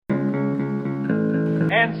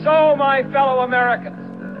And so, my fellow Americans,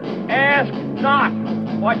 ask not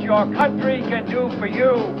what your country can do for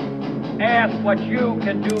you. Ask what you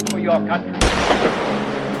can do for your country.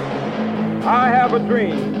 I have a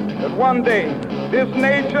dream that one day this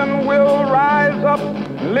nation will rise up,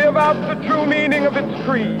 live out the true meaning of its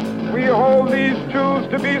creed. We hold these truths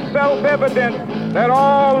to be self-evident, that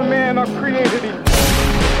all men are created equal.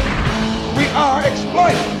 We are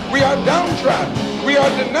exploited. We are downtrodden. We are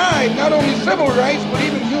denied not only civil rights, but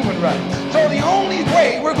even human rights. So the only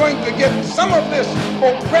way we're going to get some of this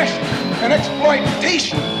oppression and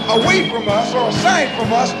exploitation away from us or aside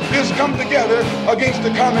from us is come together against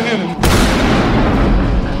the common enemy.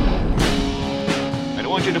 I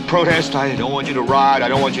don't want you to protest. I don't want you to riot. I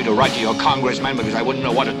don't want you to write to your congressman because I wouldn't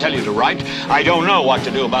know what to tell you to write. I don't know what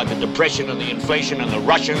to do about the depression and the inflation and the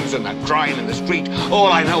Russians and the crime in the street. All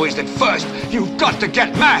I know is that first, you've got to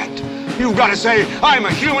get mad. You've got to say, I'm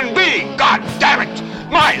a human being. God damn it.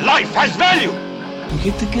 My life has value.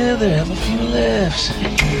 Get together, have a few laughs.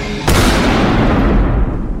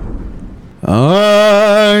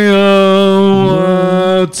 I am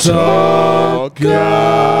a talk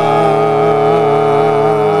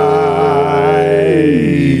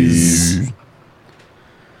guys.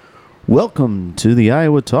 Welcome to the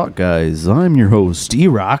Iowa Talk Guys. I'm your host,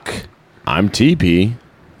 E-Rock. I'm TP.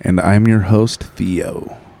 And I'm your host,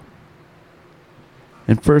 Theo.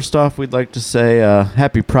 And first off, we'd like to say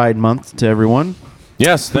Happy Pride Month to everyone.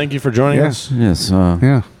 Yes, thank you for joining us. Yes.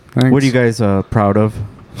 Yeah, thanks. What are you guys proud of?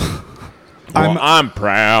 Well, I'm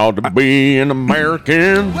proud to be an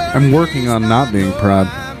American. I'm working on not being proud.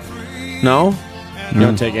 No? You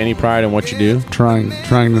don't take any pride in what you do? Trying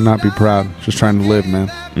to not be proud. Just trying to live, man.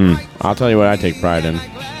 I'll tell you what I take pride in.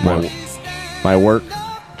 My work.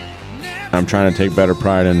 I'm trying to take better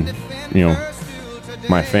pride in,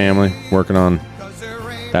 my family. Working on,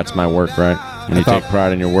 that's my work, right? When you take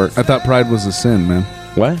pride in your work. I thought pride was a sin, man.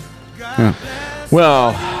 What? Yeah.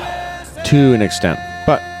 Well, to an extent.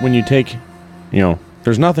 But when you take,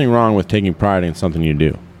 there's nothing wrong with taking pride in something you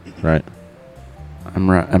do, right?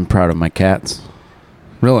 I'm proud of my cats.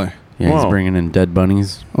 Really? Yeah, he's bringing in dead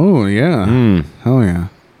bunnies. Oh, yeah. Hell yeah.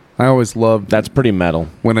 I always love That's pretty metal.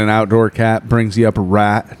 when an outdoor cat brings you up a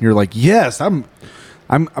rat. And you're like, yes, I'm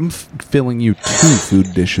filling you 2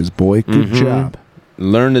 food dishes, boy. Good job.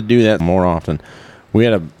 Learn to do that more often. We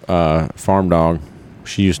had a farm dog.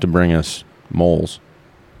 She used to bring us moles.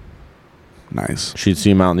 Nice. She'd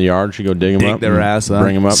see them out in the yard. She'd go dig them Dig up. their ass up.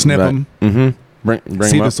 Bring them up. Snip them. Mm-hmm. Bring See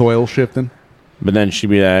them the up. soil shifting. But then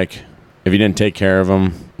she'd be like, if you didn't take care of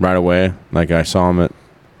them right away, like I saw them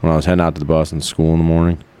when I was heading out to the bus in school in the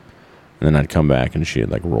morning, and then I'd come back and she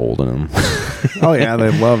had like rolled in them. Oh, yeah,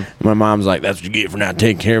 they love. My mom's like, that's what you get for not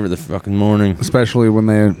taking care of it the fucking morning. Especially when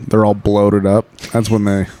they're all bloated up. That's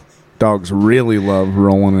when dogs really love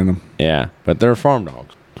rolling in them. Yeah, but they're farm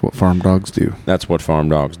dogs. That's what farm dogs do. That's what farm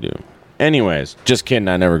dogs do. Anyways, just kidding.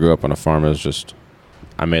 I never grew up on a farm. It was just,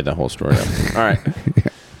 I made that whole story up. All right.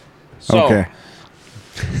 Yeah. So, Okay.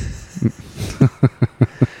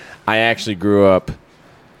 I actually grew up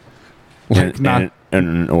in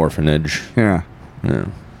an orphanage. Yeah. Yeah.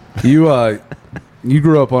 You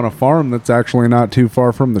grew up on a farm that's actually not too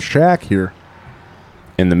far from the shack here.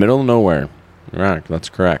 In the middle of nowhere. Right, that's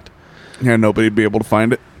correct. Yeah, nobody'd be able to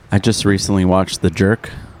find it. I just recently watched The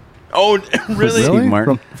Jerk. Oh, really? Steve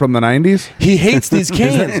Martin. From the 90s? He hates these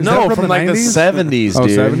cans. Is No, that from the like 90s? the 70s, Oh,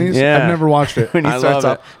 dude. 70s? Yeah. I've never watched it. When he I starts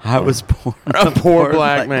love off, I was born A poor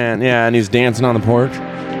black man. Yeah, and he's dancing on the porch.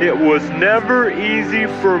 It was never easy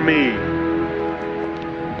for me.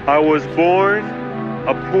 I was born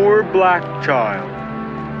a poor black child.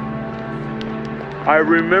 I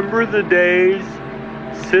remember the days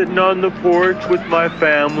sitting on the porch with my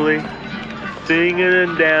family, singing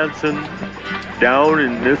and dancing down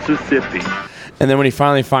in Mississippi. And then when he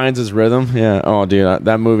finally finds his rhythm, yeah. Oh, dude,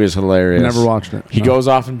 that movie is hilarious. Never watched it. He No. goes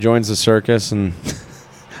off and joins the circus, and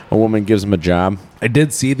a woman gives him a job. I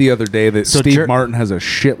did see the other day that So Steve Martin has a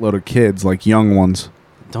shitload of kids, like young ones.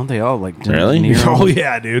 Don't they all like Really? De Niro? Oh,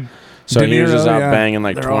 yeah, dude. So De he was just Niro, out yeah. banging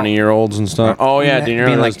like They're 20-year-olds and stuff. Oh, yeah, De Niro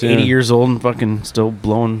being does like too. 80 years old and fucking still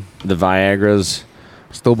blowing The Viagras.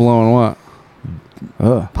 Still blowing what?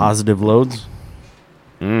 positive loads.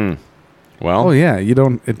 Well, Oh, yeah,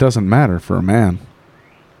 it doesn't matter for a man.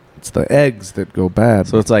 It's the eggs that go bad.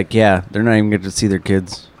 So it's like, yeah, they're not even going to see their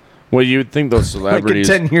kids. well, you'd think those Like in celebrities...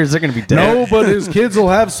 10 years, they're going to be dead. no, but his kids will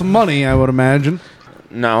have some money, I would imagine.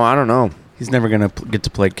 No, I don't know. He's never going to get to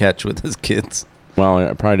play catch with his kids. Well,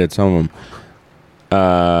 I probably did some of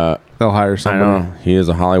them. They'll hire I somebody. know. He is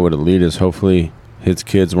a Hollywood elitist. Hopefully his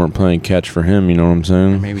kids weren't playing catch for him. You know what I'm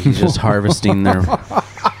saying? Maybe he's just harvesting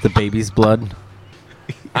the baby's blood.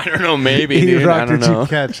 I don't know. Maybe, dude. I don't did know. you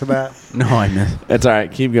catch that? No, I missed. It's all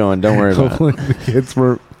right. Keep going. Don't worry about it. Hopefully the kids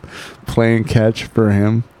were playing catch for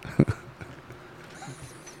him.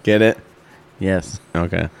 Get it? Yes.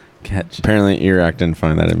 Okay. Catch. Apparently, Iraq didn't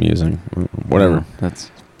find that amusing. Whatever. No, that's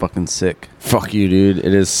fucking sick. Fuck you, dude.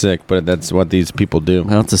 It is sick, but that's what these people do.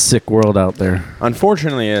 Well, it's a sick world out there.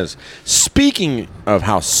 Unfortunately, it is. Speaking of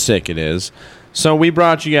how sick it is, so we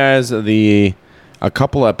brought you guys a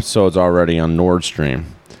couple episodes already on Nord Stream.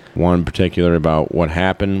 One in particular about what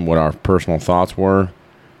happened, what our personal thoughts were,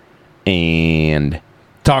 and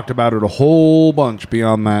Talked about it a whole bunch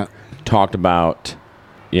beyond that. talked about,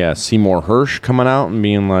 Seymour Hersh coming out and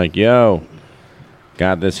being like, yo,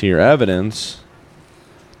 got this here evidence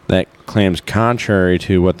that claims contrary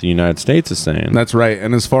to what the United States is saying. That's right.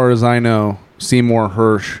 And as far as I know, Seymour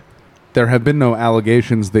Hersh, there have been no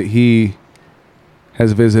allegations that he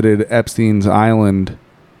has visited Epstein's island,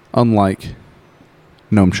 unlike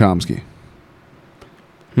Noam Chomsky.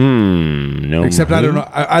 No. Except I don't know.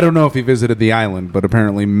 I don't know if he visited the island, but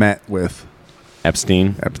apparently met with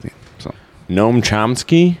Epstein. So Noam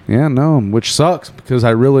Chomsky? yeah, Noam, which sucks because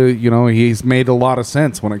I really, he's made a lot of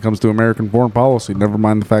sense when it comes to American foreign policy. Never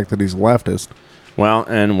mind the fact that he's a leftist. Well,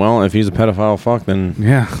 if he's a pedophile fuck, then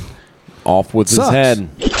Yeah, off with Sucks. his head.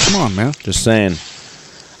 come on, man. Just saying.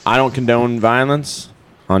 I don't condone violence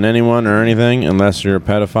on anyone or anything unless you're a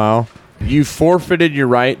pedophile. You forfeited your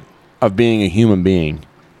right of being a human being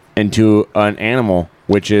into an animal,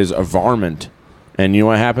 which is a varmint. And you know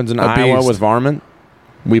what happens in A Iowa beast. with varmint?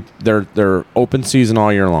 They're open season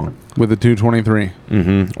all year long. With the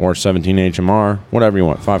 223. Or 17 HMR, whatever you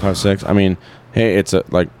want, 5.56. I mean, hey, it's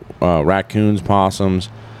like raccoons, possums,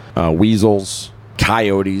 weasels,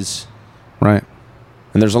 coyotes. Right.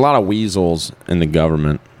 And there's a lot of weasels in the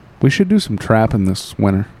government. We should do some trapping this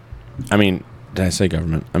winter. I mean, did I say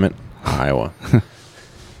government? I meant Iowa.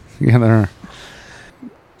 Yeah, there are.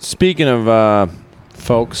 Speaking of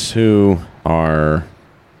folks who are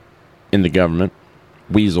in the government,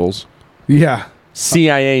 weasels, Yeah.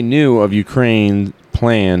 CIA knew of Ukraine's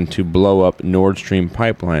plan to blow up Nord Stream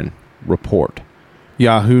pipeline. Report.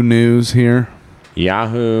 Yahoo News here.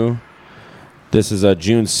 Yahoo. This is a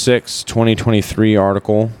June 6, 2023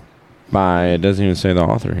 article by, it doesn't even say the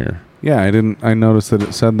author here. Yeah, I noticed that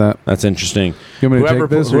it said that. That's interesting. You want me to take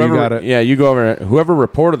this, or you got it? Yeah, you go over it. Whoever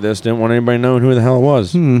reported this didn't want anybody knowing who the hell it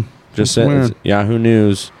was. Just said weird. it's Yahoo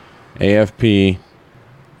News, AFP.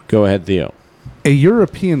 Go ahead, Theo. A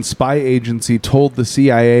European spy agency told the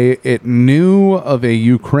CIA it knew of a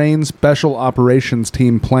Ukraine special operations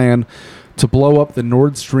team plan to blow up the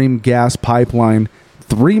Nord Stream gas pipeline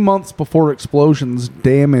 3 months before explosions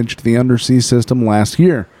damaged the undersea system last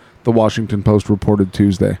year, the Washington Post reported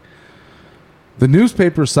Tuesday. The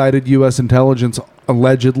newspaper cited U.S. intelligence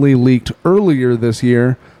allegedly leaked earlier this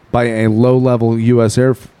year by a low-level U.S.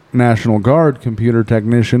 National Guard computer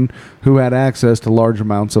technician who had access to large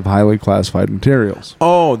amounts of highly classified materials.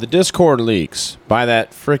 Oh, the Discord leaks by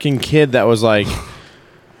that freaking kid that was like,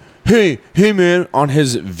 hey man, on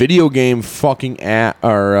his video game fucking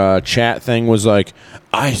chat thing was like,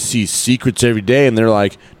 I see secrets every day. And they're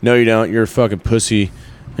like, no, you don't. You're a fucking pussy.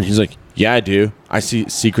 And he's like, yeah, I do. I see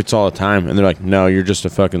secrets all the time. And they're like, no, you're just a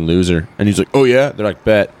fucking loser. And he's like, oh, yeah? They're like,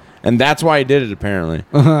 bet. And that's why he did it, apparently.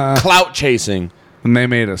 Clout chasing. And they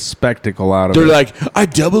made a spectacle out of it. They're like, I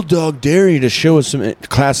double dog dare you to show us some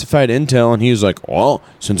classified intel. And he was like, well,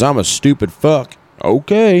 since I'm a stupid fuck,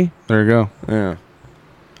 okay. There you go. Yeah.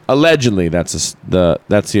 Allegedly, that's the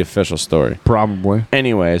official story. Probably.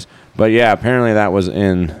 Anyways, but yeah, apparently that was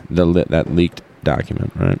in that leaked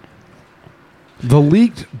document, right? The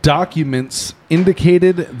leaked documents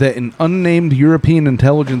indicated that an unnamed European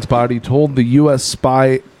intelligence body told the U.S.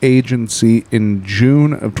 spy agency in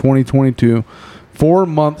June of 2022, 4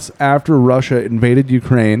 months after Russia invaded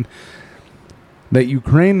Ukraine, that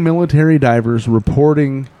Ukraine military divers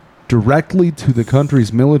reporting directly to the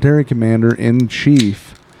country's military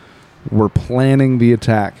commander-in-chief were planning the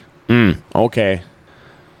attack. Okay.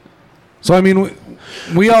 So, I mean,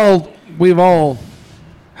 we've all,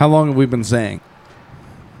 how long have we been saying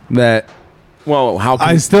that? Well, how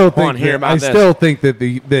I still think that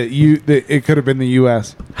that it could have been the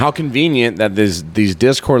U.S. How convenient that these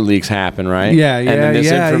Discord leaks happen, right? Yeah, And then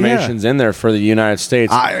this yeah, information's in there for the United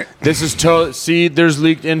States. This is see, there's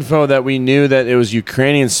leaked info that we knew that it was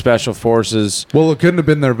Ukrainian special forces. Well, it couldn't have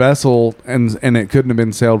been their vessel, and it couldn't have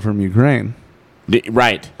been sailed from Ukraine,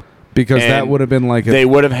 Right. because And that would have been like they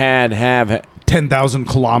would have have 10,000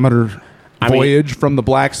 kilometer voyage from the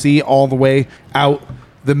Black Sea all the way out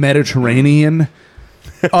the Mediterranean,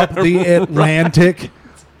 up the Atlantic,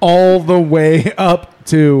 all the way up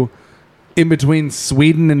to in between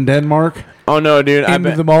Sweden and Denmark Oh no, dude!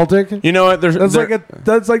 into the Baltic. You know what?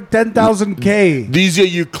 That's like 10,000 K. These are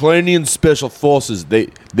Ukrainian special forces.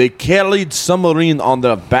 They carried submarine on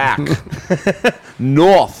their back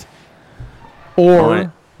north.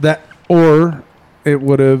 Or it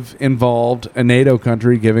would have involved a NATO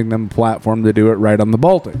country giving them a platform to do it right on the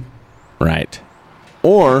Baltic. Right.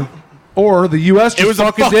 Or the U.S. just it was the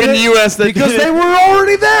fucking fucking did it U.S. that because did they it. were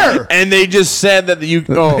already there. And they just said that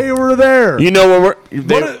they were there. You know what?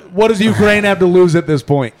 What does Ukraine have to lose at this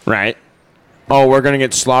point? Right. Oh, we're gonna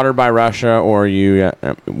get slaughtered by Russia, or you?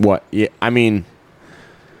 What? Yeah, I mean,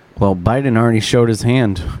 Well, Biden already showed his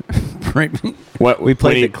hand. Right? what? We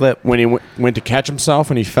played when the clip. when he went to catch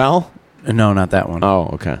himself and he fell. No, not that one. Oh,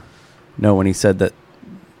 okay. No, when he said that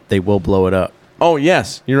they will blow it up. Oh,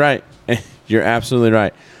 yes, you're right. You're absolutely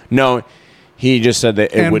right. No, he just said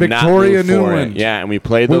that it And would Victoria not move forward. Nuland. Yeah, and we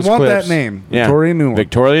played We those want clips. that name, Yeah. Victoria Nuland.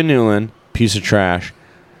 Victoria Nuland, piece of trash.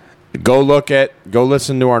 Go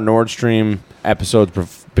listen to our Nord Stream episodes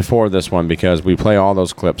before this one because we play all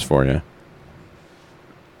those clips for you.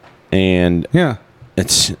 And Yeah.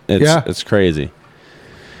 it's crazy.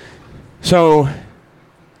 So,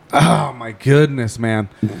 Oh my goodness, man!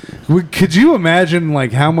 Could you imagine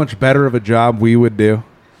like how much better of a job we would do?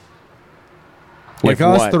 Like If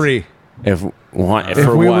us what? three, if if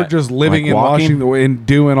we were just living Like in walking? Washington and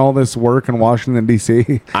doing all this work in Washington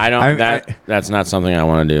D.C. I don't that's not something I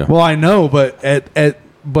want to do. Well, I know, but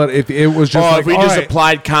but if it was just like, if we all just right,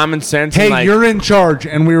 applied common sense hey, and like, you're in charge,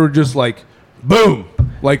 and we were just like, boom,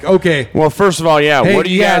 like okay. well, first of all, yeah, Hey, what are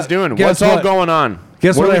you yeah, guys doing? guess What's all what? going on?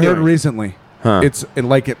 Guess what are I we heard doing? recently? Huh. It's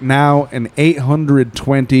like now an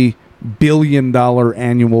 $820 billion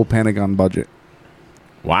annual Pentagon budget.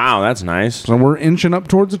 Wow, that's nice. So we're inching up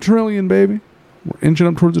towards $1 trillion, baby. We're inching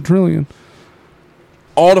up towards $1 trillion.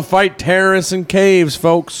 All to fight terrorists in caves,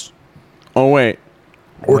 folks. Oh, wait.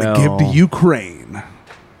 Or to give to Well, Ukraine.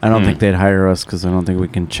 I don't think they'd hire us because I don't think we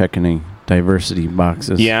can check any diversity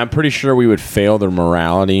boxes. Yeah, I'm pretty sure we would fail their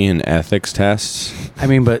morality and ethics tests. I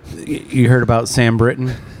mean, but you heard about Sam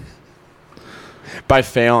Britton? By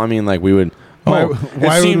fail, I mean like we would. Why- Oh,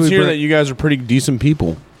 why it would seems we here bring- that you guys are pretty decent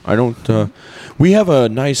people. I don't. We have a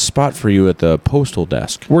nice spot for you at the postal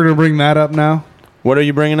desk. We're going to bring that up now. What are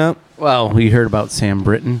you bringing up? Well, you heard about Sam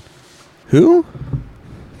Britton? Who?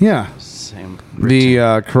 Yeah. Sam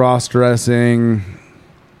The cross-dressing,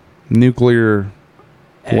 nuclear,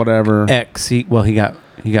 whatever. X. He got X.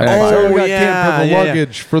 fired. we got Kim for the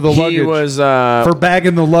luggage. For the he luggage. was For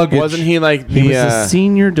bagging the luggage. wasn't he like the He was a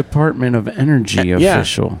senior Department of Energy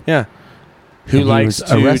official. Yeah. Who And he likes was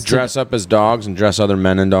to arrested. dress up as dogs and dress other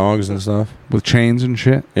men and dogs and stuff? With chains and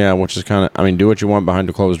shit. Yeah, which is kind of. I mean, do what you want behind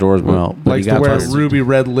the closed doors, but Well, but Likes he to got wear busted. ruby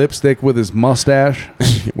red lipstick with his mustache.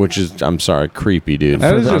 which is, I'm sorry, creepy, dude.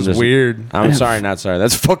 That is I'm just weird. I'm sorry, not sorry.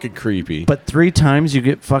 That's fucking creepy. But 3 times you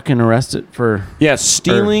get fucking arrested for Yeah,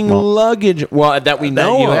 stealing well, luggage. Well, that we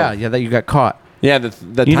know. that of. yeah, that you got caught. Yeah,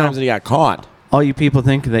 the You know- times that he got caught. All you people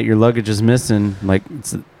think that your luggage is missing, like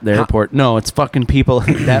it's the airport. No, it's fucking people.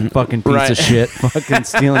 That fucking piece Right. of shit, fucking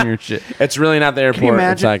stealing your shit. It's really not the Can you airport.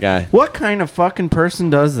 imagine? It's that guy. What kind of fucking person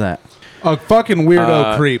does that? A fucking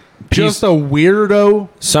weirdo creep. Just a weirdo.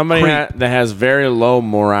 Somebody creep. that has very low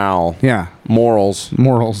morale. Yeah. Morals.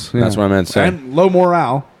 Morals. Yeah. That's what I meant to say. And low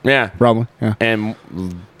morale, Yeah. probably. Yeah.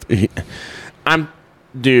 And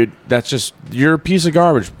dude, that's just, you're a piece of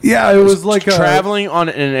garbage. Yeah, it was like Traveling on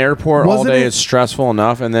an airport all Wasn't day it- is stressful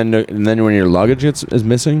enough, and then when your luggage is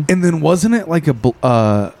missing. And then wasn't it like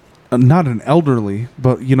not an elderly,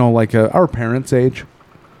 but like our parents' age,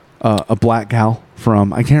 a black gal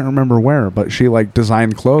from I can't remember where, but she like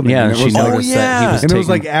designed clothing. Yeah, and and it she was like, noticed that he was and it was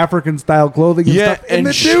like taking- African style clothing. And stuff. And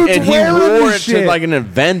the dude's and he wearing wore this it shit. to like an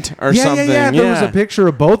event or yeah, something. Yeah. There was a picture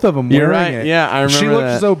of both of them You're wearing right. it. Yeah, I She remember looked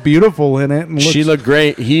that. so beautiful in it. And She looked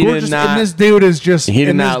great. He gorgeous, did not. And this dude is just. He did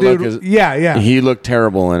and this not dude, look as. Yeah. He looked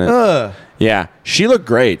terrible in it. Ugh. Yeah, she looked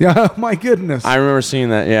great. Yeah. My goodness. I remember seeing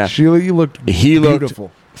that. Yeah, Sheila, you looked. He looked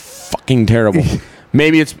beautiful. fucking terrible.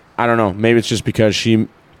 Maybe it's, I don't know. Maybe it's just because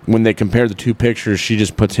when they compare the two pictures, she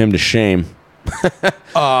just puts him to shame.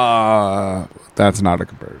 That's not a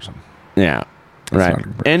comparison. Yeah, That's not a right.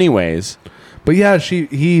 comparison. Anyways, But yeah,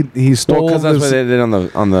 he stole because that's this. what they did on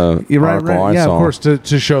the You're right, article right. I Yeah, saw. of course,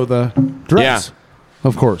 to show the dress.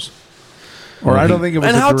 Of course. Or I don't think it was.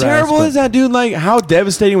 And a how dress, terrible but- is that, dude? Like, how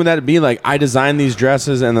devastating would that be? Like, I designed these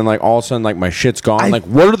dresses, and then like all of a sudden, like my shit's gone. Like,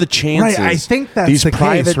 what are the chances? Right, I think that's these the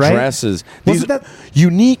private case, right? dresses, Wasn't these that-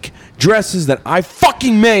 unique dresses that I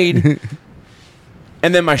fucking made,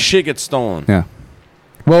 and then my shit gets stolen. Yeah.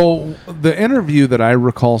 Well, the interview that I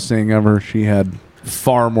recall seeing of her, she had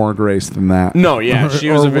far more grace than that. No, yeah, she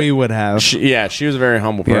was. We would have. She was a very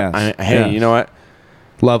humble person. Yes, Hey, yes. you know what?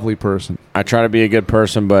 Lovely person. I try to be a good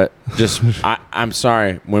person, but just I'm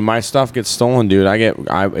sorry when my stuff gets stolen, dude.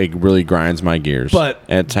 It really grinds my gears. But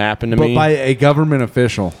it's happened to me. But by a government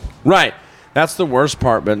official, right? That's the worst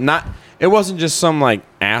part. But not. It wasn't just some like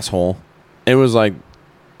asshole. It was like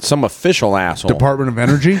some official asshole. Department of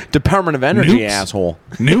Energy. Department of Energy Nukes? asshole.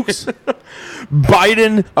 Nukes.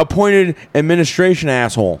 Biden appointed administration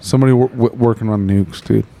asshole. Somebody working on nukes,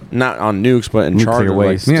 dude. Not on nukes, but in charge of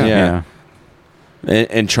waste. Like, Yeah.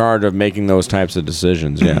 In charge of making those types of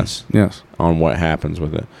decisions, yes. Yes. On what happens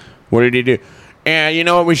with it. What did he do? And you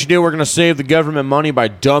know what we should do? We're going to save the government money by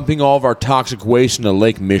dumping all of our toxic waste into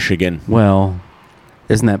Lake Michigan. Well,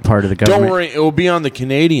 isn't that part of the government? Don't worry, it will be on the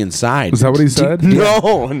Canadian side. Is that what he said?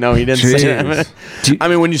 No, he didn't say Jeez. that. I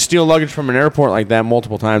mean, when you steal luggage from an airport like that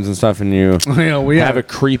multiple times and stuff, and you we have a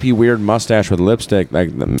creepy, weird mustache with lipstick, like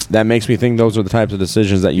that makes me think those are the types of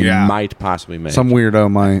decisions that you might possibly make. Some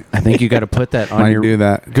weirdo might. I think you got to put that on might your. do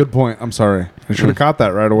that. Good point. I'm sorry. I should have caught that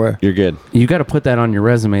right away. You're good. You got to put that on your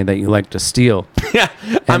resume that you like to steal. Yeah,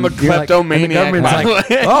 I'm a kleptomaniac. And the government's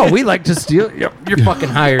like, oh, we like to steal. You're fucking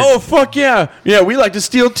hired. Oh, fuck yeah. Yeah, we like to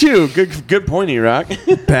steal too. Good point, E-Rock.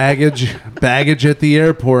 Baggage at the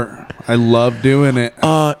airport. I love doing it.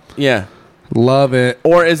 Yeah. Love it.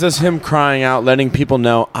 Or is this him crying out, letting people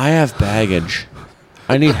know, I have baggage.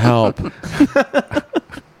 I need help.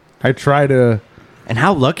 I try to. And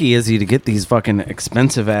how lucky is he to get these fucking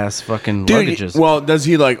expensive ass fucking luggages? Well, does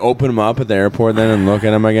he like open them up at the airport then and look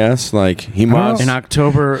at them, I guess? Like, he must. In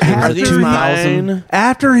October, Are these 2000. mine?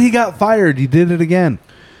 After he got fired, he did it again.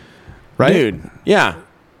 Right? Dude, yeah.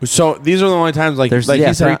 So these are the only times, like, There's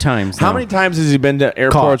he said, 3 times. How now. many times has he been to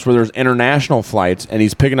airports where there's international flights and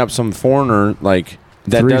he's picking up some foreigner, like,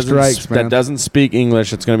 that 3 strikes, man. that doesn't speak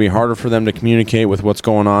English? It's going to be harder for them to communicate with what's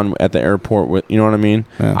going on at the airport. With, you know what I mean?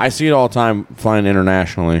 Yeah. I see it all the time flying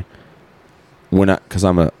internationally. Because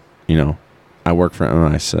I work for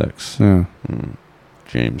MI6. Yeah.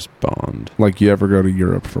 James Bond. Like you ever go to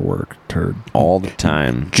Europe for work, turd. All the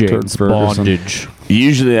time. James Bondage.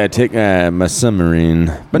 Usually I take my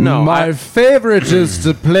submarine. But no. My favorite is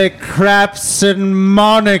to play craps in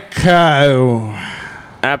Monaco.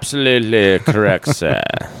 Absolutely correct, sir.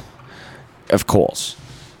 Of course.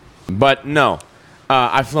 But no.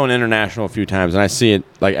 I've flown international a few times, and I see it,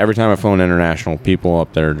 like, every time I've flown international, people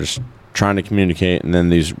up there just trying to communicate, and then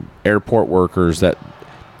these airport workers that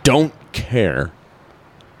don't care.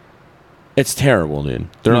 It's terrible, dude.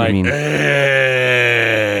 They're like,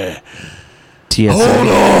 TSA. hold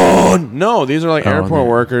on. No, these are like airport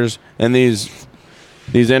workers, and these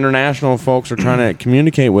international folks are trying to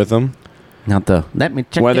communicate with them. Not the let me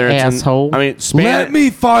check Whether the it's asshole. Let me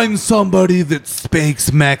find somebody that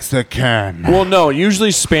speaks Mexican. Well, no, usually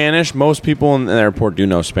Spanish. Most people in the airport do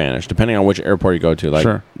know Spanish, depending on which airport you go to. Like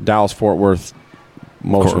Sure. Dallas, Fort Worth,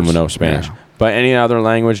 most of them know Spanish. Yeah. But any other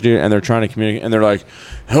language, dude, and they're trying to communicate, and they're like,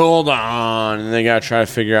 hold on, and they got to try to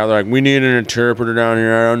figure out, they're like, we need an interpreter down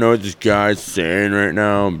here. I don't know what this guy's saying right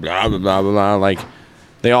now, blah, blah, blah, blah, blah. Like,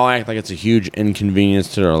 they all act like it's a huge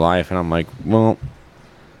inconvenience to their life, and I'm like, well,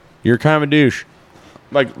 you're kind of a douche.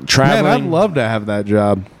 Like, traveling. Man, I'd love to have that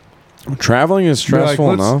job. Traveling is stressful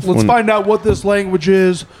Like, enough. Let's find out what this language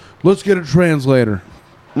is. Let's get a translator.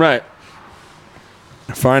 Right.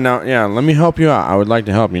 Find out. Yeah, let me help you out. I would like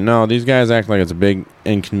to help you. No, these guys act like it's a big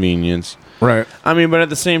inconvenience. Right. I mean, but at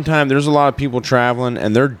the same time, there's a lot of people traveling,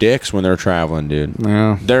 and they're dicks when they're traveling, dude.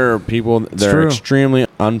 Yeah. There are people that are true. extremely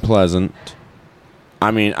unpleasant.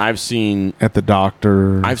 I mean, I've seen At the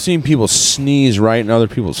doctor. people sneeze right in other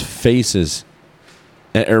people's faces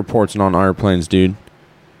at airports and on airplanes, dude.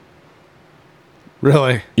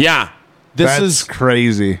 Really? Yeah. This That's is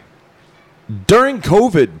crazy. during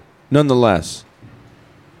COVID, nonetheless.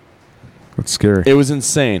 That's scary. It was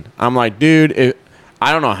insane. I'm like, dude,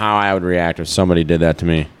 I don't know how I would react if somebody did that to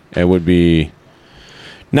me. It would be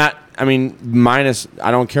not, I mean, minus, I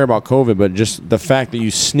don't care about COVID, but just the fact that you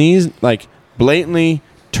sneezed, like, blatantly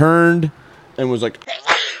turned and was like,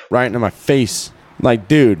 right into my face. Like,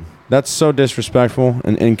 dude, that's so disrespectful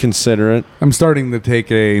and inconsiderate. I'm starting to take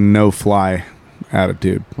a no-fly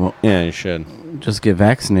attitude. Well, Yeah, you should. just get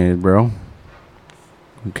vaccinated, bro.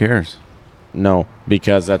 Who cares? No,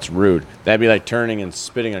 because that's rude. That'd be like turning and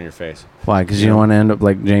spitting on your face. Why? Because you don't want to end up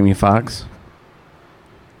like Jamie Foxx?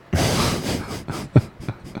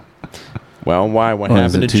 Well, why? What Oh, is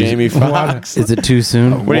happened it to too- Jamie Foxx? Is it too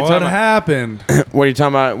soon? What are you talking about? happened? What are you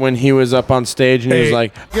talking about when he was up on stage and he was Hey.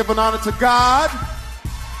 like, Giving honor to God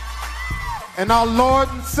and our Lord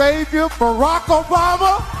and Savior, Barack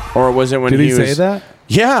Obama. or was it when Did he he was... say that?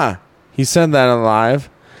 Yeah. He said that live.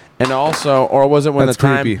 And also, or was it when That's the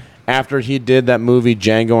time creepy. after he did that movie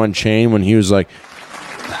Django Unchained when he was like,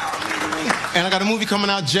 And I got a movie coming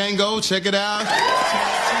out, Django. Check it out.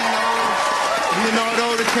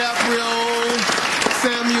 Leonardo DiCaprio,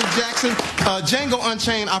 Samuel Jackson. Django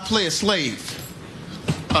Unchained, I play a slave.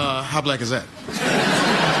 How black is that?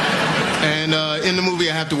 And in the movie,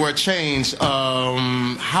 I have to wear chains.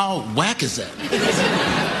 How whack is that?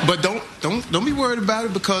 But don't be worried about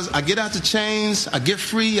it, because I get out the chains, I get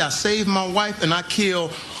free, I save my wife, and I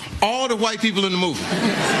kill all the white people in the movie.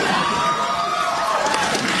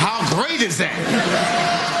 How great is that?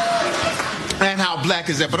 And how black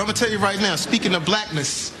is that? But I'm gonna tell you right now, speaking of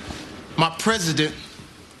blackness, my President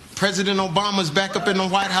Obama's back up in the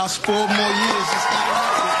White House 4 more years.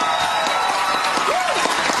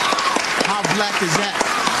 How black is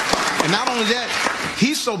that? And not only that,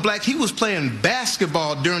 he's so black, he was playing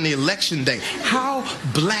basketball during the election day. How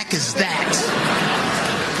black is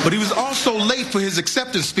that? But he was also late for his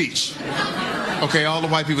acceptance speech. Okay, all the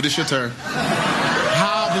white people, this your turn.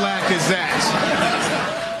 How black is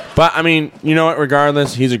that? but I mean, you know what?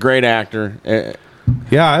 Regardless, he's a great actor.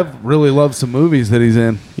 Yeah, I've really loved some movies that he's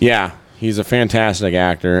in. Yeah, he's a fantastic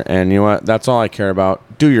actor. And you know what? That's all I care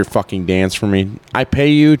about. Do your fucking dance for me. I pay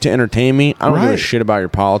you to entertain me. I don't give a shit about your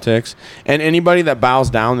politics. And anybody that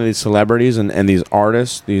bows down to these celebrities and these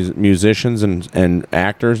artists, these musicians and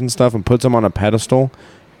actors and stuff, and puts them on a pedestal,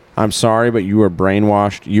 I'm sorry, but you are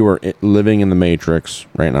brainwashed. You are living in the Matrix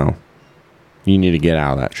right now. You need to get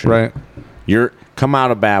out of that shit. Right. Come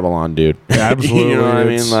out of Babylon, dude. Yeah, absolutely. You know what I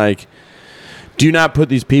mean? Like, do not put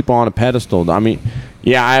these people on a pedestal. I mean,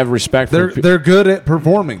 yeah, I have respect for They're good at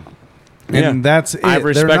performing. And that's it. I have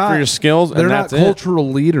respect for your skills, They're and not that's it.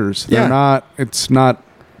 cultural leaders. Yeah.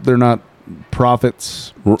 They're not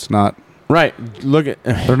prophets. It's not right. Look at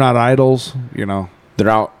they're not idols, you know. They're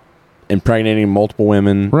out impregnating multiple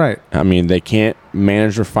women. Right. I mean, they can't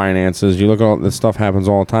manage their finances. You look at all this stuff happens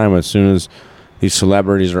all the time. As soon as these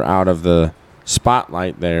celebrities are out of the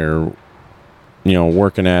spotlight, they're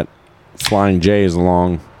working at Flying J's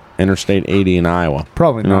along Interstate 80 in Iowa.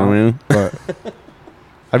 Probably you know not. What I mean? But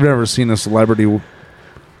I've never seen a celebrity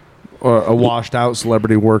or a washed out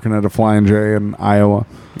celebrity working at a Flying J in Iowa.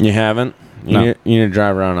 You haven't? No. You need to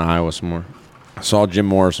drive around to Iowa some more. I saw Jim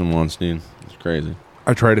Morrison once, dude. It's crazy.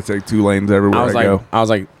 I try to take 2 lanes everywhere I go. I was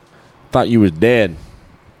like, thought you was dead.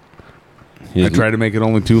 I try to make it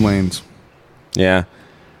only 2 lanes. Yeah.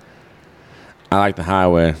 I like the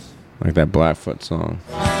highway. I like that Blackfoot song.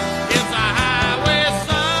 It's a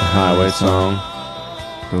highway song.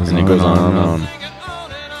 And it goes on and on.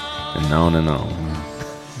 And on and on.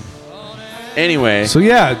 Anyway. So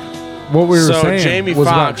yeah, what we were saying Jamie was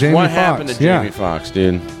about Foxx. Jamie What Foxx. happened to Jamie Foxx,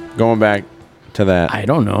 dude? Going back to that. I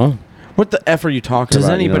don't know. What the F are you talking Does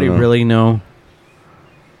about? anybody really know?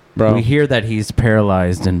 Bro. We hear that he's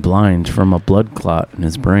paralyzed and blind from a blood clot in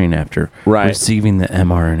his brain after receiving the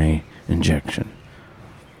mRNA injection.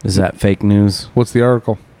 Is that fake news? What's the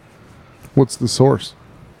article? What's the source?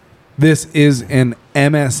 This is an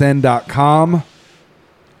MSN.com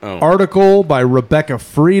article by Rebecca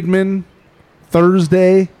Friedman,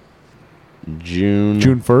 Thursday, June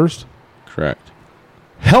 1st. Correct.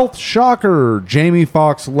 Health shocker. Jamie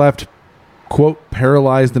Foxx left, quote,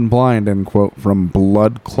 paralyzed and blind, end quote, from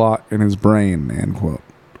blood clot in his brain, end quote.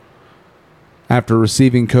 After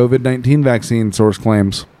receiving COVID-19 vaccine, source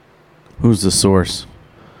claims. Who's the source?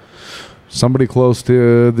 Somebody close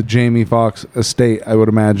to the Jamie Foxx estate, I would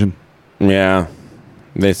imagine. Yeah.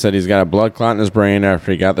 They said he's got a blood clot in his brain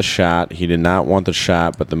after he got the shot. He did not want the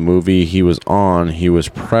shot, but the movie he was on, he was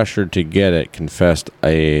pressured to get it, confessed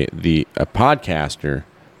a podcaster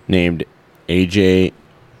named AJ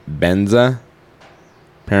Benza,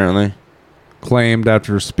 apparently. Claimed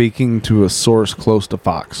after speaking to a source close to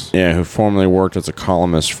Fox. Yeah, who formerly worked as a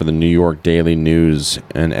columnist for the New York Daily News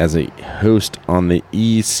and as a host on the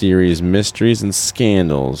E-series Mysteries and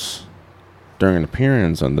Scandals during an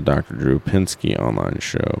appearance on the Dr. Drew Pinsky online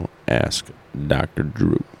show, Ask Dr.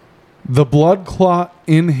 Drew. The blood clot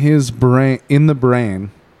in the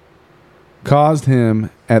brain caused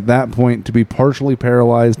him at that point to be partially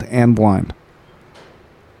paralyzed and blind.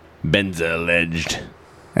 Benza alleged.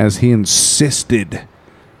 As he insisted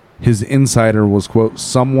his insider was, quote,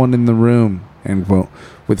 someone in the room, end quote,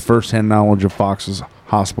 with firsthand knowledge of Fox's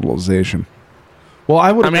hospitalization. Well,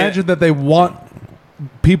 I would imagine that they want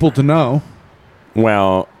people to know.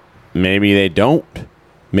 Well, maybe they don't.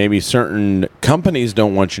 Maybe certain companies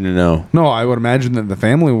don't want you to know. No, I would imagine that the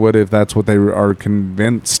family would if that's what they are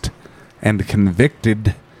convinced and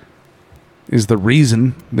convicted is the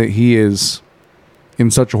reason that he is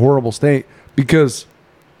in such a horrible state. Because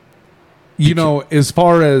You know, as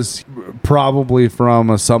far as probably from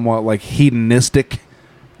a somewhat like hedonistic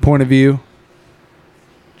point of view,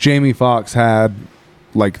 Jamie Foxx had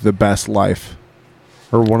like the best life,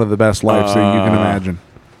 or one of the best lives that you can imagine.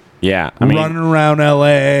 Yeah, running around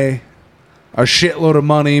L.A., a shitload of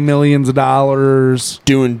money, millions of dollars,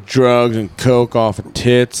 doing drugs and coke off of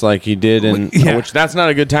tits like he did in which that's not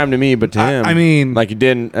a good time to me, but to him, I mean, like he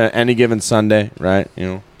did in, any given Sunday, right? You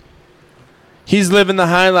know, he's living the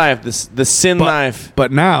high life, the sin life.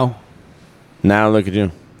 But now look at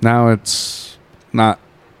you. Now it's not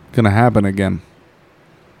gonna happen again.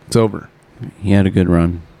 It's over. He had a good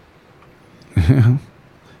run.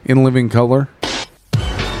 In Living Color.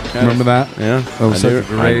 Remember that? Yeah. That was such a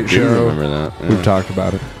great show. Remember that. Yeah. We've talked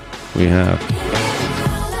about it. We have.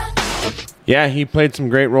 Yeah, he played some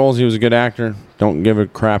great roles. He was a good actor. Don't give a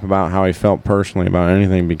crap about how he felt personally about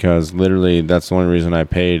anything, because literally that's the only reason I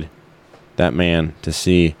paid that man to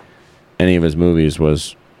see any of his movies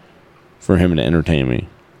was for him to entertain me.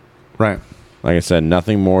 Right. Like I said,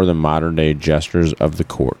 nothing more than modern day gestures of the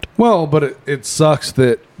court. Well, but it sucks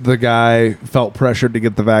that the guy felt pressured to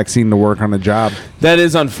get the vaccine to work on a job. That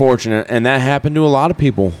is unfortunate, and that happened to a lot of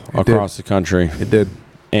people across the country. It did.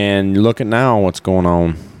 And look at now what's going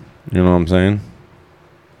on. You know what I'm saying?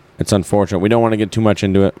 It's unfortunate. We don't want to get too much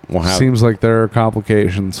into it. Seems like there are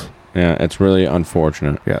complications. Yeah, it's really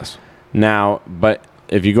unfortunate. Yes. Now, but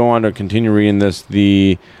if you go on to continue reading this,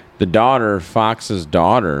 the daughter, Fox's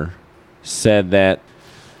daughter, said that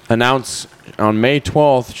announced on May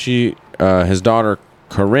 12th, his daughter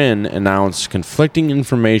Corinne announced conflicting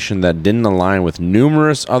information that didn't align with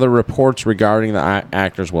numerous other reports regarding the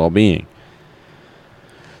actor's well-being.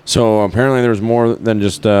 So apparently there was more than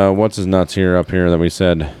just what's his nuts here up here that we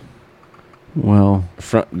said. Well,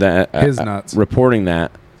 his nuts reporting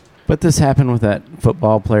that. But this happened with that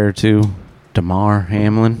football player too, Damar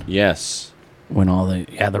Hamlin. Yes. When all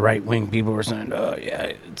the right wing people were saying, "Oh yeah,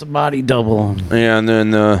 it's a body double." Yeah, and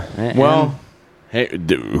then well, hey,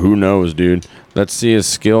 who knows, dude? Let's see his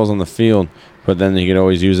skills on the field. But then he could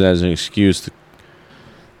always use that as an excuse.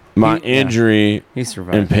 My injury he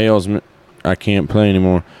survived. impales me. I can't play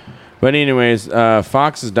anymore. But anyways,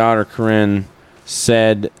 Fox's daughter Corinne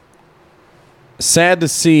said, "Sad to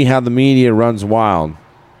see how the media runs wild.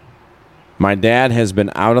 My dad has been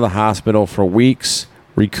out of the hospital for weeks,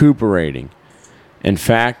 recuperating. In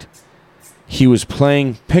fact, he was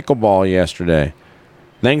playing pickleball yesterday.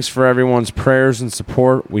 Thanks for everyone's prayers and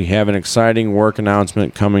support. We have an exciting work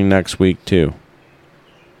announcement coming next week, too."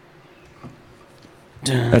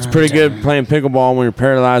 That's pretty good, playing pickleball when you're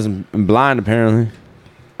paralyzed and blind, apparently.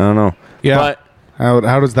 I don't know. Yeah. But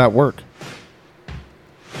how does that work?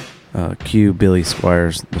 Cue Billy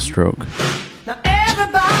Squires, The Stroke. Now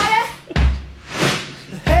everybody,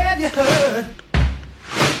 have you heard?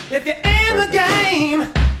 If you're in the game,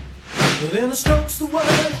 well, then the stroke's the word.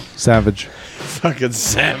 Savage. Fucking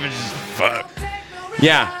savage as fuck.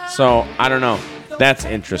 Yeah, so I don't know. That's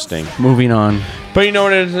interesting. Moving on. But you know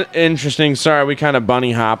what is interesting? Sorry, we kind of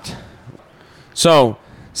bunny hopped. So,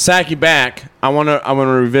 Saki back. I want to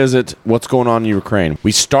revisit what's going on in Ukraine.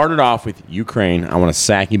 We started off with Ukraine. I want to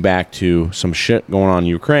Saki back to some shit going on in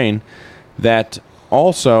Ukraine. That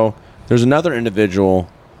also, there's another individual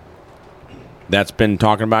that's been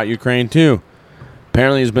talking about Ukraine too.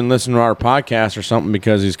 Apparently he's been listening to our podcast or something,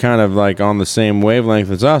 because he's kind of like on the same wavelength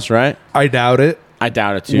as us, right? I doubt it. I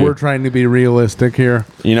doubt it too. We're trying to be realistic here.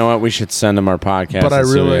 You know what? We should send him our podcast. But I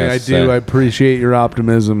do. I appreciate your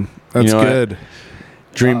optimism. That's good.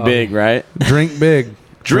 Dream big, right? Drink big.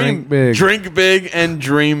 Drink big. Drink big and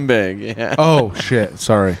dream big. Yeah. Oh, shit.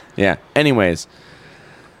 Sorry. Yeah. Anyways.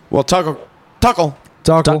 Well, Tuckle Tuckle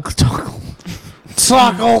Carlson.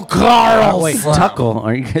 Wait, Tuckle.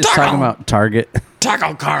 Are you guys talking about Target?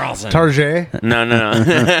 Tuckle Carlson. Target? No.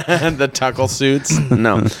 The Tuckle suits?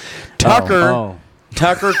 No. Tucker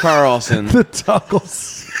Carlson. The Tuckle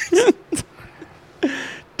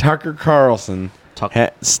Tucker Carlson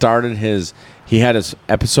started he had his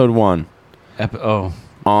episode 1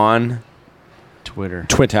 on Twitter,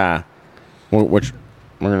 which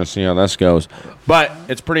we're going to see how this goes. But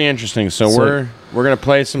it's pretty interesting. So we're going to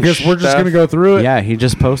play some we're just going to go through it? Yeah, he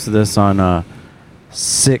just posted this on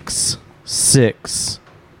 6/6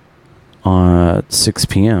 on 6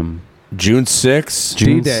 p.m. June 6th.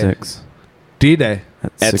 June D-Day. 6th. D-Day.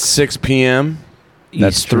 At 6 p.m.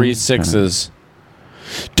 That's Eastern 3 6s.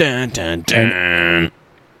 Dun, dun, dun.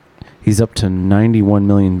 He's up to 91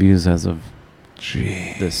 million views as of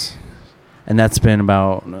this. And that's been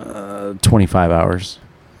about 25 hours.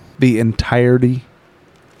 The entirety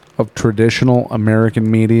of traditional American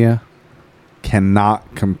media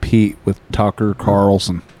cannot compete with Tucker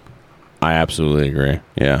Carlson. I absolutely agree.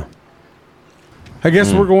 Yeah. I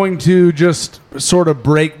guess we're going to just sort of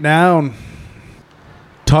break down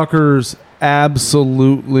Tucker's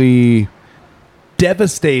absolutely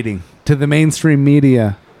devastating to the mainstream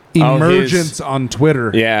media emergence on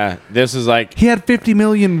Twitter. Yeah, this is like... He had 50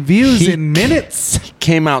 million views in minutes. He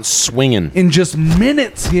came out swinging. In just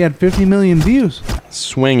minutes, he had 50 million views.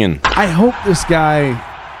 Swinging. I hope this guy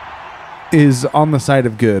is on the side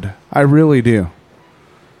of good. I really do.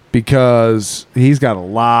 Because he's got a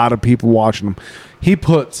lot of people watching him. He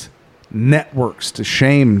puts networks to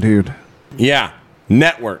shame, dude. Yeah,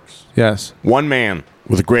 networks. Yes. One man.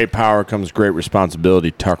 With great power comes great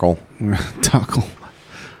responsibility, Tuckle. Tuckle.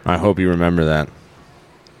 I hope you remember that.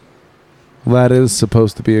 Well, that is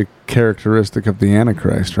supposed to be a characteristic of the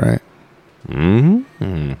Antichrist, right?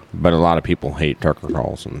 Mm-hmm. But a lot of people hate Tucker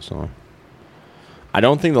Carlson, so... I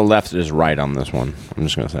don't think the left is right on this one. I'm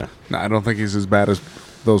just going to say. No, I don't think he's as bad as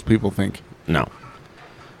those people think. No.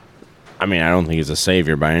 I mean, I don't think he's a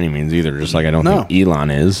savior by any means either, just like I don't think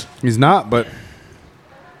Elon is. He's not, but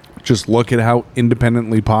just look at how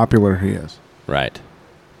independently popular he is. Right.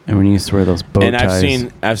 And when you used to wear those bow and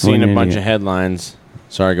ties. I've seen a bunch of headlines.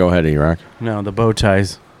 Sorry, go ahead, E-Rock. No, the bow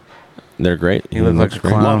ties. They're great. He looks like a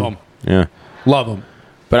clown. Love them. Yeah. Love them.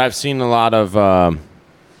 But I've seen a lot of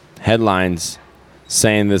headlines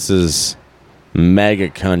saying this is mega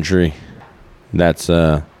country. That's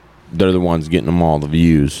they're the ones getting them all the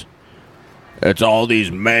views. It's all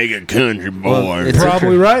these mega country boys.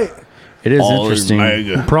 Probably right. It is all interesting.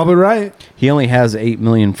 Mega. Probably right. He only has 8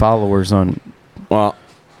 million followers on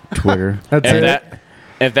Twitter. That's it.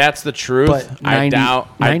 If that's the truth, But I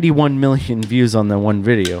doubt 91 million views on the one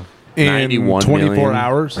video. In 91 24 million.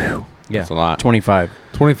 hours? Yeah, That's a lot. 25.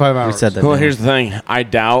 25 hours. We said that. Well, now. here's the thing. I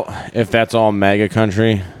doubt if that's all mega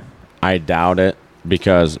country. I doubt it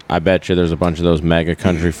because I bet you there's a bunch of those mega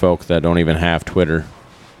country folk that don't even have Twitter.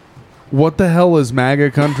 What the hell is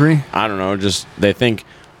MAGA country? I don't know. Just they think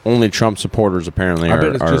only Trump supporters apparently I are.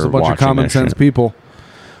 bet it's just a bunch of watching common that sense shit. people.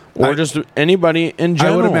 or just anybody in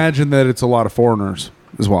general. I would imagine that it's a lot of foreigners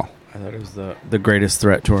as well. I thought it was the greatest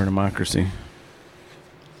threat to our democracy.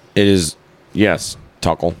 It is, yes,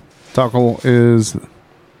 Tuckle. Tuckle is...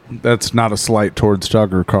 That's not a slight towards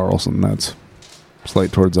Tucker Carlson. That's a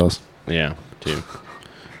slight towards us. Yeah, too.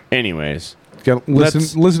 Anyways.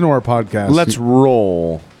 Listen to our podcast. Let's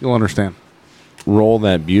roll. You'll understand. Roll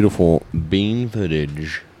that beautiful bean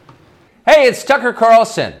footage. Hey, it's Tucker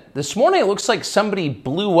Carlson. This morning it looks like somebody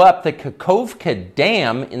blew up the Kakhovka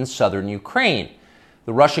Dam in southern Ukraine.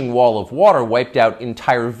 The rushing wall of water wiped out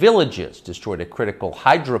entire villages, destroyed a critical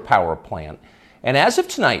hydropower plant, and as of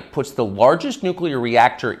tonight puts the largest nuclear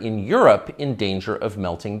reactor in Europe in danger of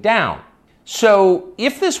melting down. So,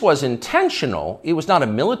 if this was intentional, it was not a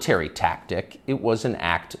military tactic, it was an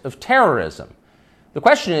act of terrorism. The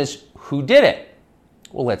question is, who did it?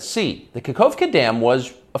 Well, let's see. The Kakhovka Dam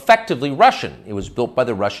was effectively Russian. It was built by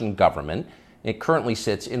the Russian government. It currently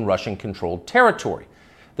sits in Russian-controlled territory.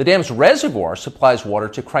 The dam's reservoir supplies water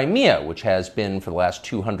to Crimea, which has been, for the last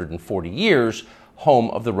 240 years, home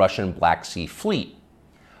of the Russian Black Sea Fleet.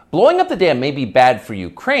 Blowing up the dam may be bad for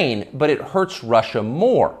Ukraine, but it hurts Russia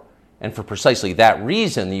more. And for precisely that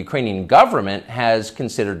reason, the Ukrainian government has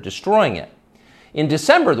considered destroying it. In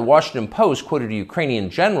December, the Washington Post quoted a Ukrainian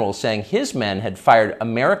general saying his men had fired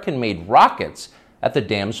American-made rockets at the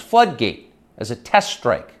dam's floodgate as a test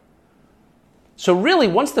strike. So really,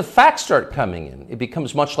 once the facts start coming in, it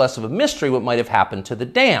becomes much less of a mystery what might have happened to the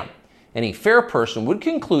dam. Any fair person would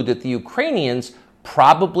conclude that the Ukrainians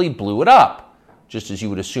probably blew it up, just as you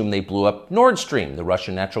would assume they blew up Nord Stream, the